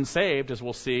are unsaved, as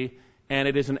we'll see, and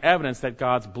it is an evidence that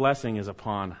God's blessing is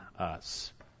upon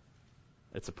us.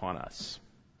 It's upon us.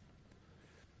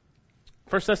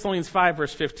 1 Thessalonians 5,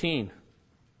 verse 15.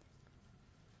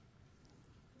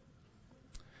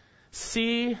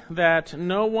 See that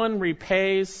no one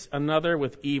repays another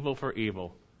with evil for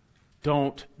evil.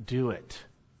 Don't do it.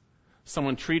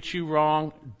 Someone treats you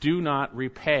wrong, do not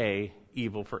repay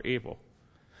evil for evil.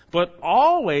 But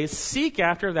always seek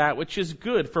after that which is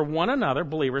good for one another,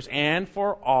 believers, and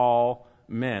for all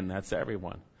men. That's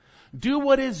everyone. Do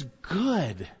what is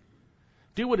good.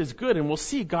 Do what is good, and we'll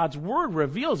see God's word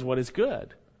reveals what is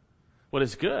good. What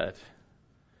is good.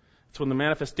 It's when the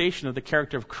manifestation of the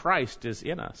character of Christ is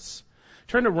in us.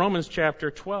 Turn to Romans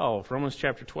chapter 12. Romans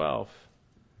chapter 12.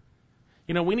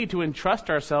 We need to entrust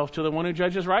ourselves to the one who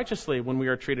judges righteously when we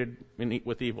are treated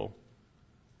with evil.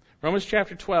 Romans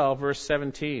chapter 12, verse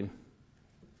 17.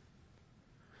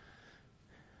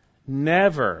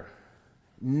 Never,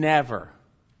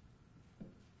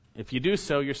 if you do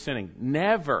so, you're sinning.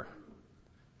 Never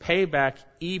pay back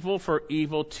evil for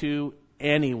evil to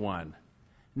anyone.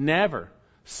 Never.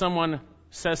 Someone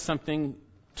says something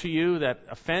to you that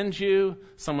offends you.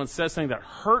 Someone says something that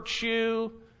hurts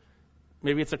you.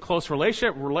 Maybe it's a close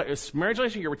relationship, marriage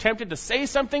relationship. You're tempted to say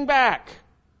something back.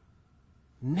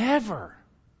 Never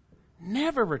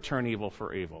return evil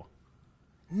for evil.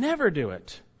 Never do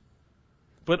it.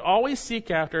 But always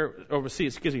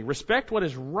respect what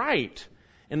is right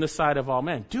in the sight of all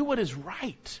men. Do what is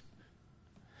right.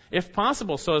 If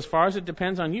possible, so as far as it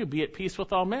depends on you, be at peace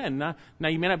with all men. Now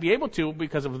you may not be able to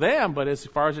because of them, but as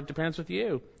far as it depends with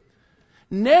you.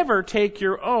 Never take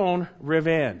your own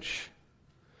revenge,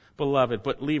 beloved,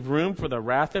 but leave room for the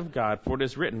wrath of God, for it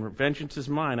is written, vengeance is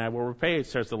mine, I will repay,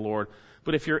 says the Lord.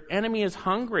 But if your enemy is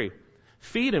hungry,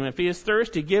 feed him. If he is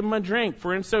thirsty, give him a drink,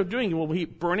 for in so doing you will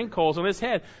heap burning coals on his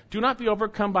head. Do not be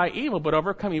overcome by evil, but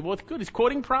overcome evil with good. He's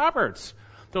quoting Proverbs.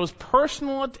 Those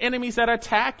personal enemies that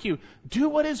attack you, do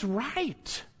what is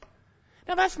right.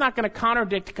 Now that's not going to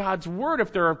contradict God's word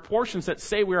if there are portions that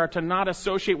say we are to not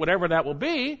associate whatever that will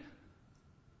be.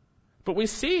 But we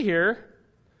see here,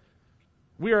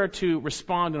 we are to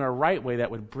respond in a right way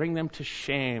that would bring them to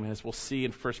shame, as we'll see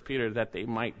in 1 Peter, that they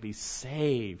might be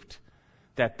saved,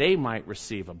 that they might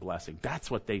receive a blessing.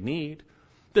 That's what they need.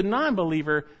 The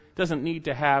non-believer doesn't need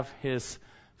to have his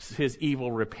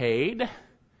evil repaid.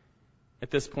 At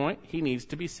this point, he needs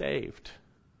to be saved.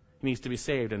 He needs to be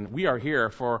saved. And we are here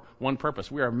for one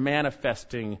purpose. We are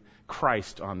manifesting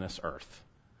Christ on this earth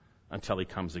until he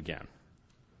comes again.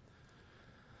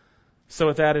 So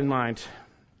with that in mind,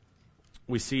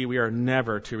 we see we are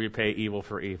never to repay evil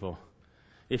for evil.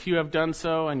 If you have done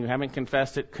so and you haven't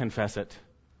confessed it, confess it.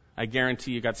 I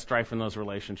guarantee you got strife in those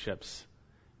relationships.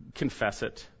 Confess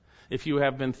it. If you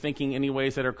have been thinking any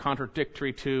ways that are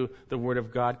contradictory to the Word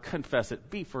of God, confess it.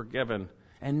 Be forgiven.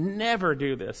 And never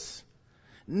do this.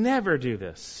 Never do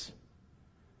this.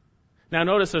 Now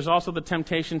notice there's also the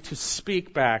temptation to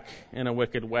speak back in a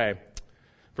wicked way.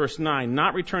 Verse 9,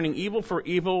 not returning evil for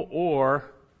evil or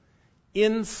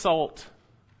insult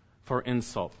for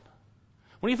insult.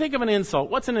 When you think of an insult,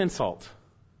 what's an insult?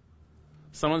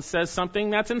 Someone says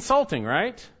something that's insulting,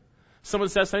 right? Someone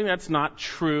says something that's not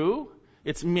true.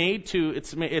 It's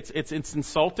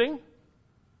insulting.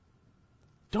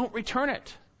 Don't return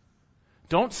it.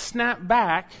 Don't snap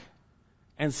back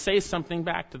and say something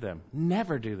back to them.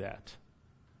 Never do that.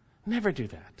 Never do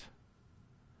that.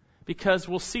 Because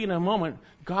we'll see in a moment,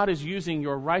 God is using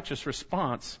your righteous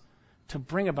response to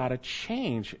bring about a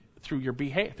change through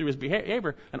his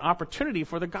behavior, an opportunity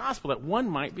for the gospel that one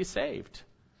might be saved.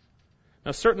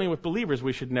 Now, certainly with believers,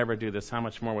 we should never do this. How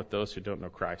much more with those who don't know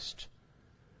Christ?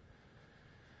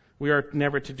 We are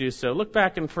never to do so. Look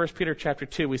back in 1 Peter chapter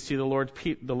 2. We see the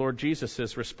Lord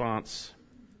Jesus' response,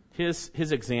 his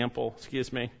example. 1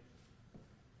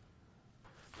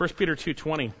 Peter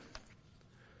 2:20.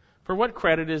 For what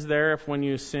credit is there if when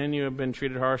you sin you have been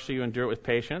treated harshly, you endure it with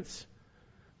patience?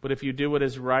 But if you do what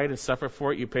is right and suffer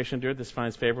for it, you patiently endure it. This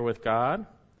finds favor with God.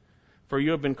 For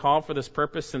you have been called for this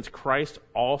purpose, since Christ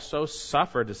also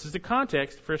suffered. This is the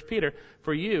context, 1 Peter,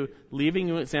 for you, leaving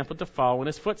you an example to follow in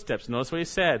his footsteps. Notice what he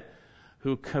said.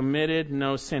 Who committed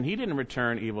no sin. He didn't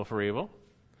return evil for evil.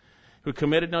 Who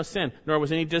committed no sin, nor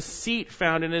was any deceit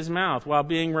found in his mouth. While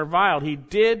being reviled, he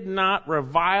did not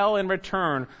revile in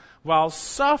return. While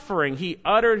suffering, he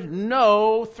uttered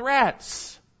no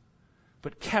threats,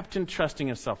 but kept entrusting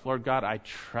himself. Lord God, I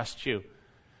trust you.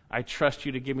 I trust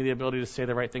you to give me the ability to say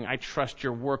the right thing. I trust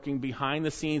you're working behind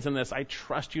the scenes in this. I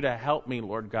trust you to help me,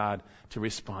 Lord God, to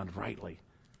respond rightly.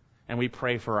 And we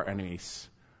pray for our enemies.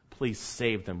 Please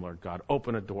save them, Lord God.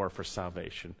 Open a door for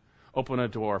salvation. Open a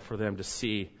door for them to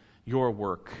see your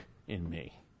work in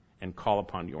me and call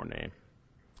upon your name.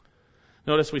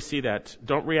 Notice we see that.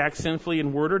 Don't react sinfully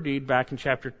in word or deed back in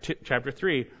chapter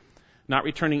 3. Not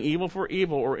returning evil for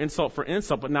evil or insult for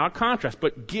insult, but now a contrast.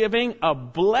 But giving a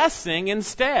blessing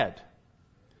instead.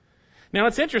 Now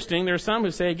it's interesting. There are some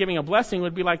who say giving a blessing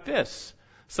would be like this.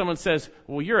 Someone says,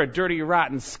 well, you're a dirty,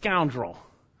 rotten scoundrel.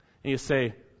 And you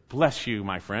say, bless you,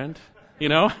 my friend.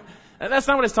 That's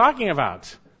not what it's talking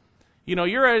about.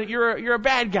 You're a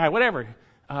bad guy, whatever.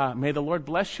 May the Lord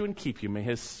bless you and keep you. May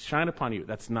his shine upon you.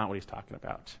 That's not what he's talking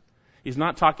about. He's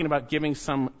not talking about giving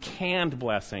some canned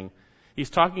blessing. He's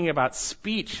talking about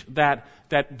speech that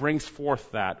brings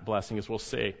forth that blessing, as we'll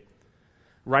see.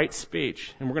 right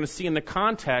speech. And we're going to see in the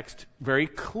context, very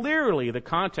clearly, the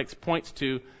context points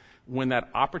to when that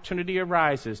opportunity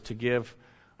arises to give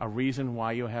a reason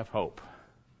why you have hope.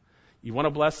 You want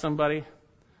to bless somebody?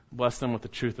 Bless them with the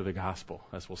truth of the gospel,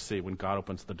 as we'll see when God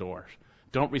opens the doors.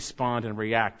 Don't respond and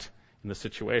react in the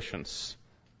situations.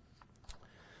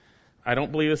 I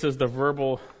don't believe this is the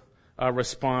verbal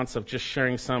response of just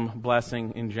sharing some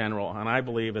blessing in general. And I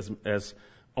believe, as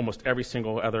almost every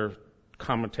single other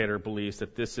commentator believes,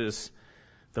 that this is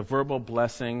the verbal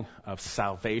blessing of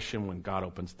salvation when God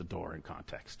opens the door in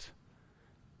context.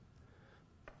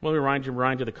 Let me remind you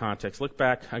of the context. Look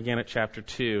back again at chapter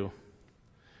 2,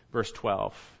 verse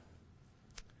 12.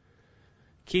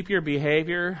 Keep your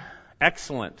behavior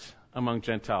excellent among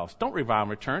Gentiles. Don't revile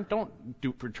and return. Don't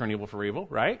return evil for evil,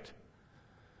 right?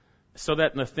 So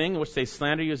that in the thing which they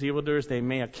slander you as evildoers, they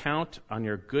may account on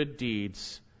your good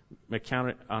deeds,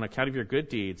 on account of your good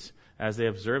deeds, as they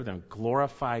observe them.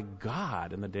 Glorify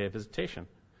God in the day of visitation.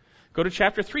 Go to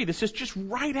chapter 3. This is just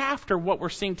right after what we're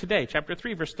seeing today. Chapter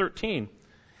 3, verse 13.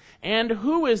 And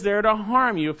who is there to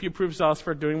harm you if you prove zealous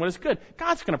for doing what is good?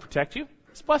 God's going to protect you.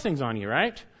 His blessing's on you,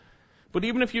 right? But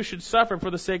even if you should suffer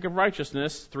for the sake of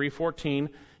righteousness, 3:14,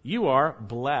 you are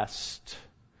blessed.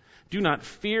 Do not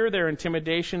fear their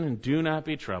intimidation and do not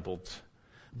be troubled.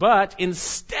 But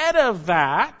instead of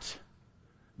that,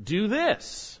 do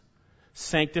this.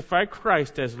 Sanctify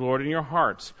Christ as Lord in your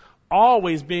hearts,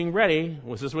 always being ready,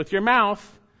 this is with your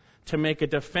mouth, to make a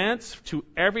defense to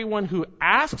everyone who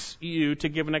asks you to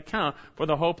give an account for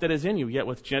the hope that is in you, yet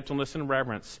with gentleness and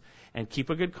reverence. And keep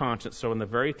a good conscience, so in the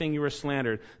very thing you were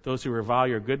slandered, those who revile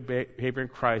your good behavior in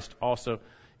Christ also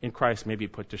in Christ may be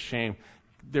put to shame.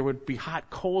 There would be hot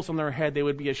coals on their head. They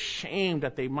would be ashamed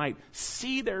that they might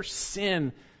see their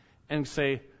sin and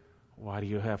say, why do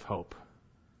you have hope?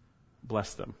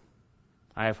 Bless them.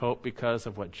 I have hope because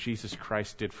of what Jesus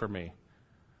Christ did for me.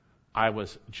 I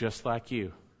was just like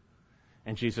you.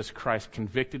 And Jesus Christ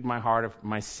convicted my heart of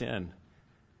my sin.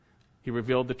 He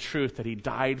revealed the truth that He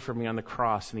died for me on the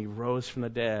cross and He rose from the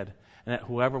dead, and that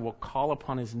whoever will call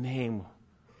upon His name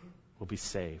will be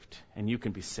saved. And you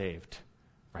can be saved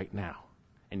right now.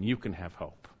 And you can have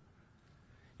hope.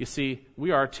 You see,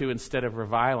 we are to, instead of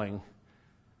reviling,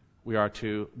 we are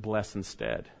to bless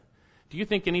instead. Do you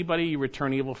think anybody you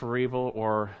return evil for evil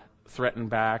or threaten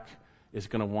back is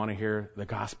going to want to hear the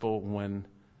gospel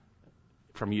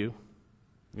from you?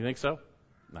 You think so?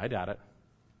 I doubt it.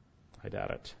 I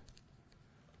doubt it.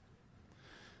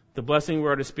 The blessing we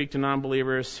are to speak to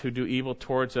non-believers who do evil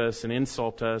towards us and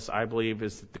insult us, I believe,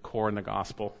 is the core in the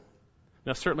gospel.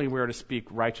 Now, certainly we are to speak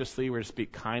righteously. We're to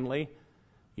speak kindly.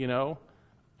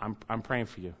 I'm praying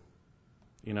for you.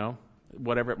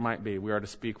 Whatever it might be, we are to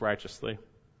speak righteously.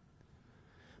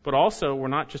 But also, we're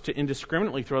not just to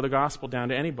indiscriminately throw the gospel down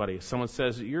to anybody. If someone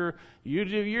says, you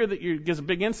gives a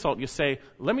big insult, you say,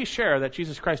 let me share that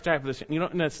Jesus Christ died for this.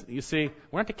 You see,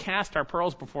 we're not to cast our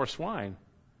pearls before swine.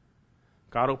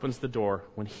 God opens the door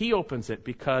when He opens it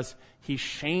because He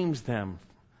shames them.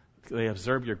 They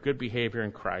observe your good behavior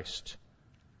in Christ.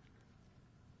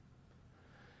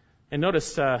 And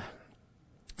notice,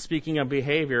 speaking of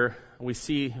behavior, we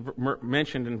see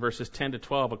mentioned in verses 10 to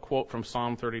 12 a quote from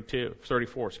Psalm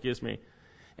 34.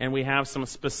 And we have some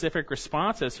specific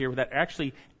responses here that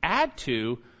actually add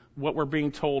to what we're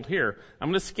being told here. I'm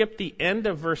going to skip the end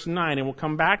of verse 9 and we'll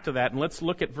come back to that, and let's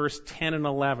look at verse 10 and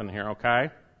 11 here, okay?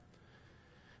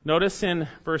 Notice in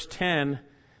verse 10,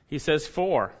 he says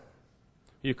for.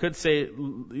 You could say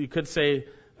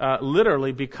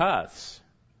literally because.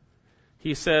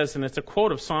 He says, and it's a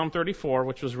quote of Psalm 34,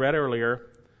 which was read earlier,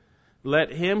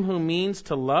 let him who means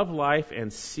to love life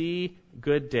and see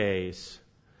good days,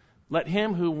 let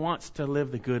him who wants to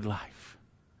live the good life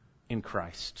in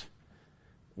Christ.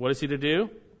 What is he to do?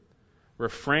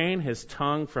 Refrain his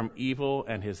tongue from evil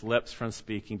and his lips from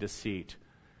speaking deceit.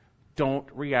 Don't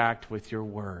react with your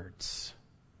words.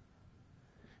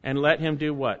 And let him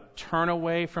do what? Turn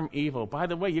away from evil. By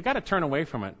the way, you got to turn away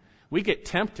from it. We get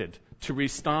tempted to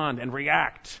respond and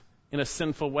react in a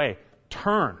sinful way.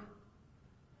 Turn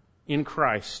in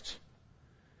Christ.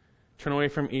 Turn away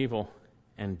from evil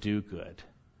and do good.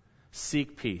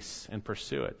 Seek peace and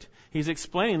pursue it. He's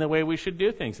explaining the way we should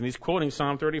do things, and he's quoting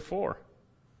Psalm 34.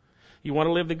 You want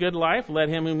to live the good life? Let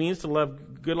him who means to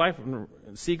love good life and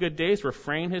see good days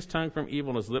refrain his tongue from evil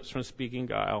and his lips from speaking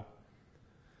guile.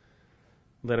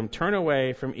 Let him turn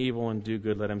away from evil and do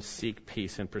good. Let him seek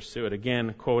peace and pursue it.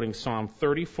 Again, quoting Psalm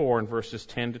 34 in verses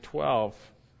 10 to 12.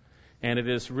 And it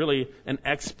is really an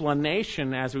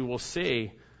explanation, as we will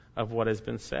see, of what has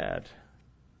been said.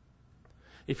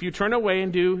 If you turn away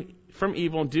and do from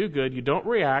evil and do good, you don't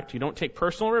react, you don't take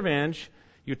personal revenge,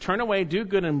 you turn away, do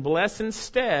good, and bless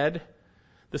instead,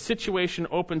 the situation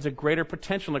opens a greater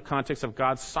potential in the context of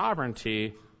God's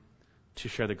sovereignty to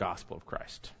share the gospel of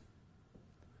Christ.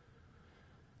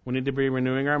 We need to be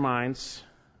renewing our minds.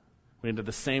 We need to have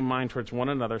the same mind towards one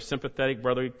another, sympathetic,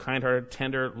 brotherly, kind-hearted,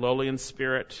 tender, lowly in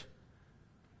spirit.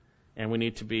 And we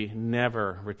need to be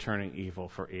never returning evil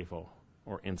for evil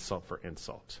or insult for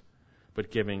insult, but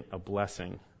giving a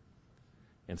blessing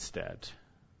instead.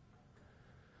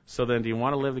 So then, do you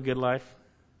want to live the good life?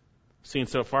 Seen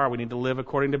so far, we need to live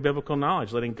according to biblical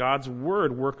knowledge, letting God's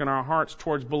word work in our hearts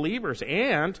towards believers.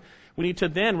 And we need to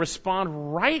then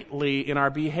respond rightly in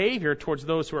our behavior towards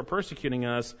those who are persecuting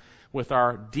us with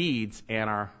our deeds and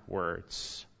our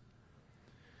words.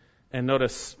 And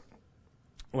notice,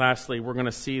 lastly, we're going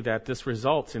to see that this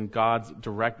results in God's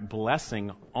direct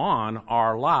blessing on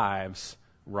our lives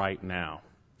right now.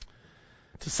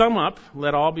 To sum up,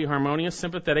 let all be harmonious,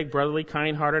 sympathetic, brotherly,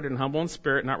 kind-hearted, and humble in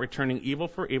spirit, not returning evil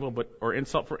for evil or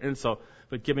insult for insult,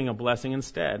 but giving a blessing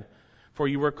instead. For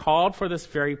you were called for this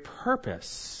very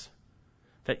purpose,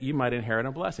 that you might inherit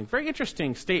a blessing. Very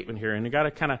interesting statement here, and you've got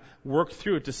to kind of work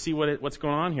through it to see what's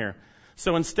going on here.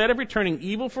 So instead of returning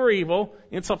evil for evil,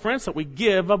 insult for insult, we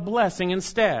give a blessing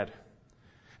instead.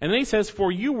 And then he says,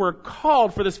 for you were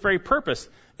called for this very purpose.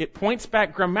 It points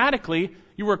back grammatically,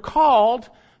 you were called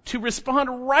to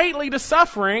respond rightly to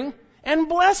suffering and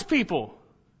bless people.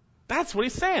 That's what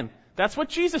he's saying. That's what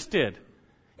Jesus did.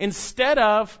 Instead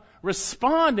of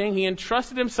responding, he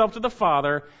entrusted himself to the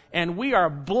Father, and we are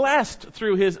blessed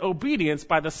through his obedience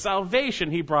by the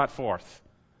salvation he brought forth.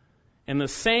 In the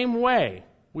same way,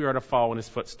 we are to follow in his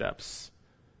footsteps.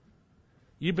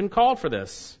 You've been called for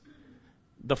this.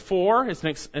 The for is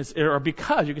or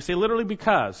because, you can say literally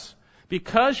because.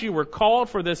 Because you were called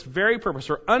for this very purpose,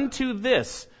 or unto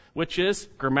this, which is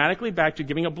grammatically back to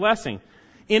giving a blessing,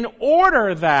 in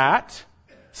order that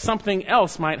something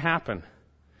else might happen,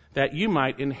 that you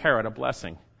might inherit a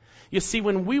blessing. You see,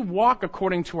 when we walk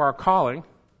according to our calling,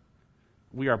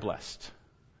 we are blessed.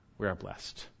 We are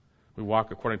blessed. We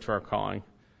walk according to our calling,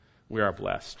 we are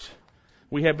blessed.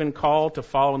 We have been called to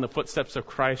follow in the footsteps of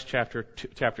Christ, chapter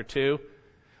 2.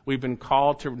 We've been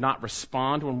called to not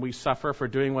respond when we suffer for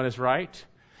doing what is right.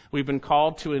 We've been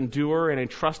called to endure and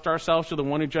entrust ourselves to the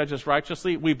one who judges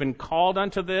righteously. We've been called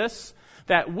unto this,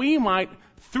 that we might,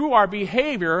 through our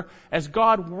behavior, as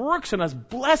God works in us,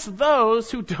 bless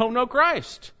those who don't know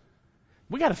Christ.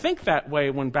 We got to think that way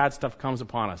when bad stuff comes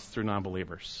upon us through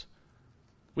non-believers.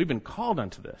 We've been called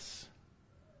unto this.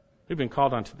 We've been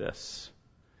called unto this.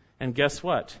 And guess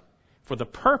what? For the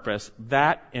purpose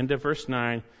that, end of verse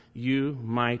 9, you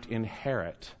might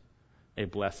inherit a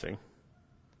blessing.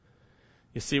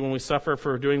 You see, when we suffer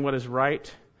for doing what is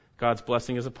right, God's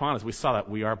blessing is upon us. We saw that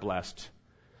we are blessed.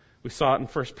 We saw it in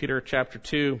 1 Peter chapter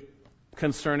 2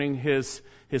 concerning his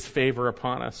favor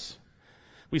upon us.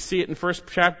 We see it in 1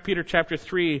 Peter chapter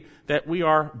 3 that we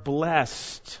are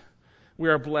blessed. We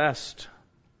are blessed.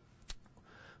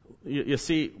 You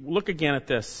see, look again at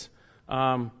this.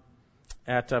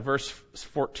 At verse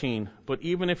 14. But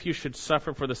even if you should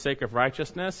suffer for the sake of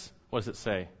righteousness, what does it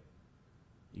say?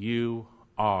 You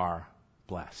are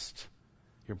blessed.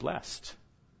 You're blessed.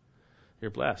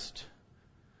 You're blessed.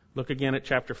 Look again at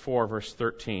chapter 4, verse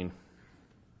 13.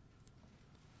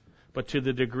 But to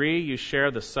the degree you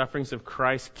share the sufferings of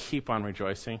Christ, keep on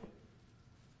rejoicing.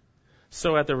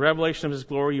 So at the revelation of his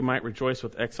glory you might rejoice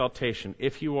with exaltation.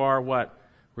 If you are what?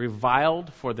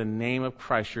 Reviled for the name of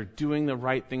Christ. You're doing the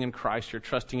right thing in Christ. You're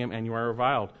trusting him and you are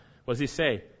reviled. What does he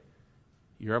say?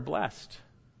 You're blessed.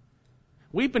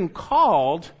 We've been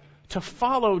called to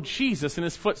follow Jesus in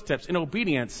his footsteps in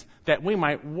obedience, that we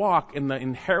might walk in the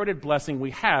inherited blessing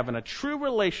we have in a true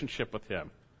relationship with him.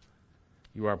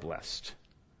 You are blessed.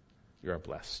 You are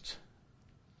blessed.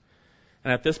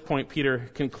 And at this point, Peter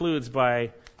concludes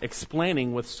by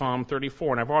explaining with Psalm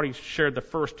 34. And I've already shared the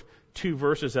first 2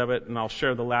 verses of it, and I'll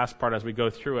share the last part as we go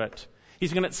through it.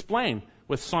 He's going to explain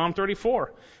with Psalm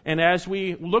 34. And as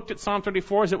we looked at Psalm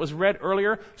 34, as it was read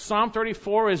earlier, Psalm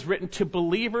 34 is written to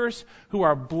believers who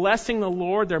are blessing the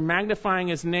Lord, they're magnifying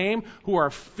his name, who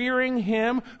are fearing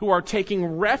him, who are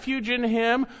taking refuge in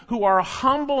him, who are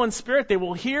humble in spirit. They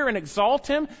will hear and exalt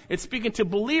him. It's speaking to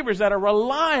believers that are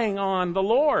relying on the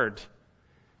Lord,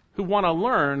 who want to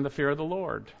learn the fear of the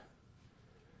Lord.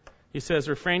 He says,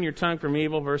 refrain your tongue from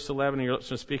evil, verse 11, and your lips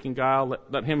from speaking guile.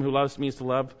 Let him who loves means to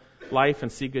love life and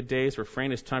see good days.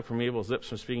 Refrain his tongue from evil, his lips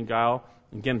from speaking guile.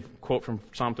 Again, quote from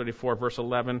Psalm 34, verse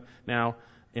 11, now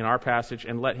in our passage.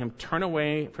 And let him turn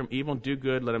away from evil and do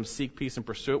good. Let him seek peace and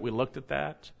pursue it. We looked at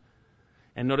that.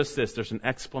 And notice this, there's an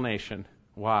explanation.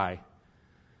 Why?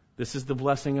 This is the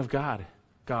blessing of God.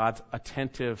 God's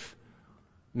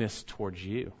attentiveness towards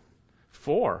you.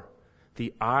 4,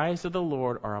 the eyes of the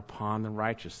Lord are upon the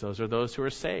righteous. Those are those who are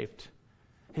saved.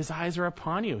 His eyes are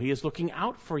upon you. He is looking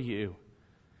out for you.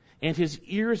 And his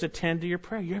ears attend to your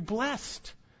prayer. You're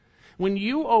blessed. When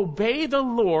you obey the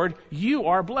Lord, you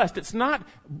are blessed. It's not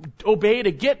obey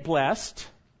to get blessed.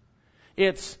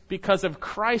 It's because of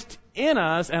Christ in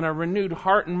us and a renewed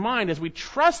heart and mind. As we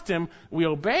trust him, we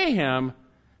obey him,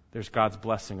 there's God's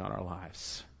blessing on our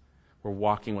lives. We're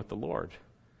walking with the Lord.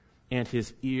 And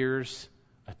his ears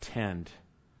attend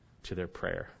to their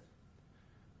prayer.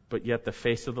 But yet the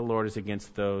face of the Lord is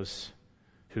against those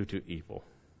who do evil.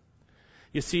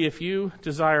 You see, if you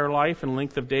desire life and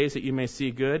length of days that you may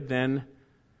see good, then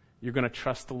you're going to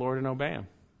trust the Lord and obey him.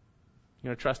 You're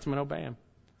going to trust him and obey him.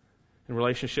 In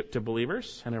relationship to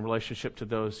believers and in relationship to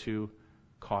those who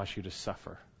cause you to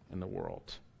suffer in the world.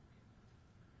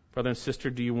 Brother and sister,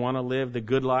 do you want to live the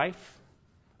good life?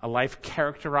 A life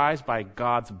characterized by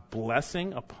God's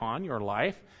blessing upon your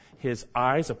life, his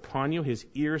eyes upon you, his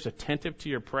ears attentive to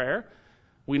your prayer.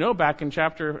 We know back in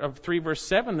chapter 3, verse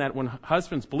 7, that when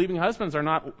believing husbands are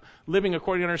not living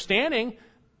according to understanding,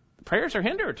 prayers are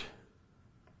hindered.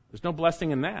 There's no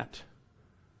blessing in that.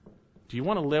 Do you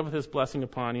want to live with his blessing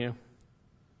upon you?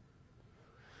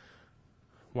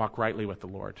 Walk rightly with the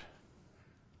Lord.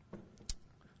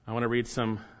 I want to read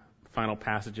some final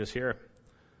passages here.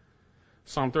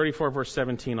 Psalm 34, verse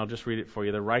 17, I'll just read it for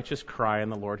you. The righteous cry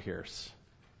and the Lord hears,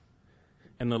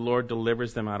 and the Lord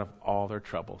delivers them out of all their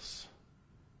troubles.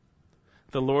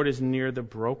 The Lord is near the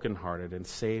brokenhearted and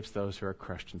saves those who are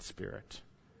crushed in spirit.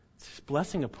 It's his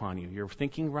blessing upon you. You're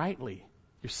thinking rightly.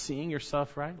 You're seeing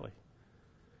yourself rightly.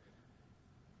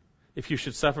 If you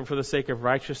should suffer for the sake of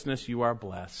righteousness, you are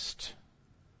blessed.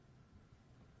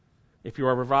 If you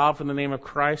are reviled in the name of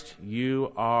Christ,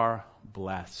 you are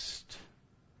blessed.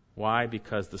 Why?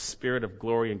 Because the Spirit of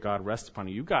glory and God rests upon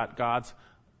you. You got God's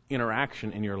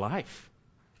interaction in your life.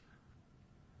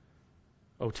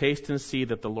 Oh, taste and see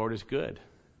that the Lord is good.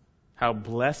 How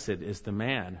blessed is the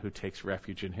man who takes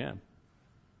refuge in him.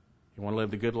 You want to live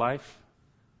the good life?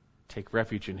 Take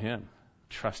refuge in him.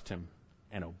 Trust him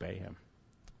and obey him.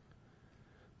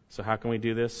 So how can we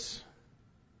do this?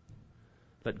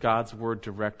 Let God's word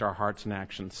direct our hearts and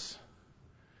actions.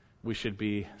 We should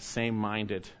be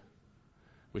same-minded.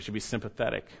 We should be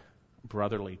sympathetic,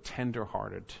 brotherly,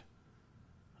 tender-hearted,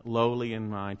 lowly in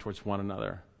mind towards one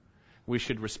another. We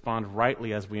should respond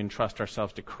rightly as we entrust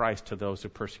ourselves to Christ to those who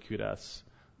persecute us,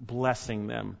 blessing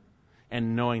them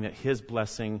and knowing that his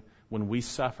blessing when we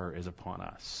suffer is upon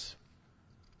us.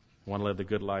 Want to live the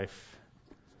good life?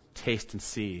 Taste and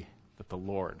see that the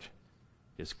Lord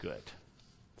is good.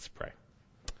 Let's pray.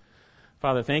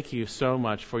 Father, thank you so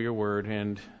much for your word,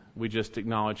 and we just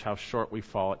acknowledge how short we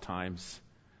fall at times.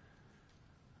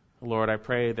 Lord, I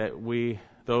pray that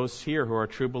those here who are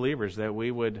true believers, that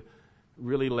we would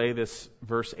really lay this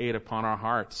verse 8 upon our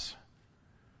hearts.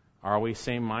 Are we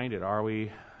same-minded? Are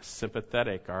we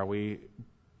sympathetic? Are we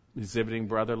exhibiting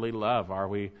brotherly love? Are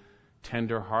we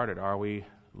tender-hearted? Are we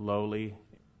lowly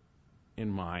in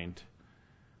mind?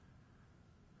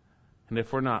 And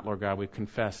if we're not, Lord God, we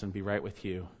confess and be right with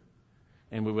you.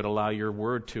 And we would allow your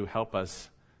word to help us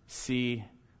see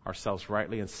ourselves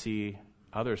rightly and see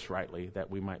others rightly,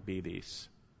 that we might be these.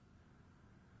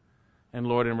 And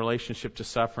Lord, in relationship to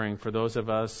suffering, for those of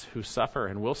us who suffer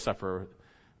and will suffer,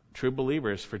 true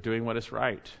believers, for doing what is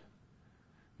right,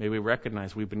 may we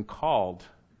recognize we've been called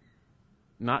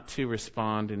not to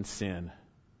respond in sin,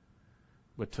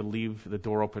 but to leave the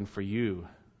door open for you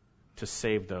to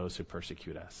save those who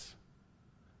persecute us.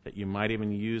 That you might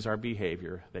even use our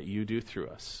behavior that you do through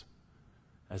us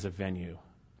as a venue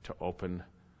to open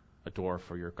a door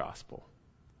for your gospel.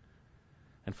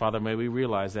 And Father, may we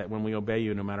realize that when we obey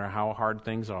you, no matter how hard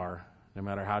things are, no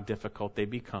matter how difficult they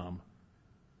become,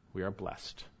 we are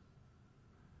blessed.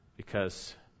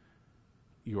 Because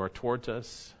you are towards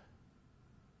us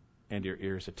and your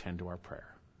ears attend to our prayer.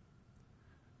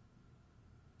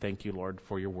 Thank you, Lord,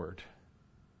 for your word.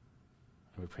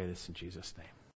 And we pray this in Jesus' name.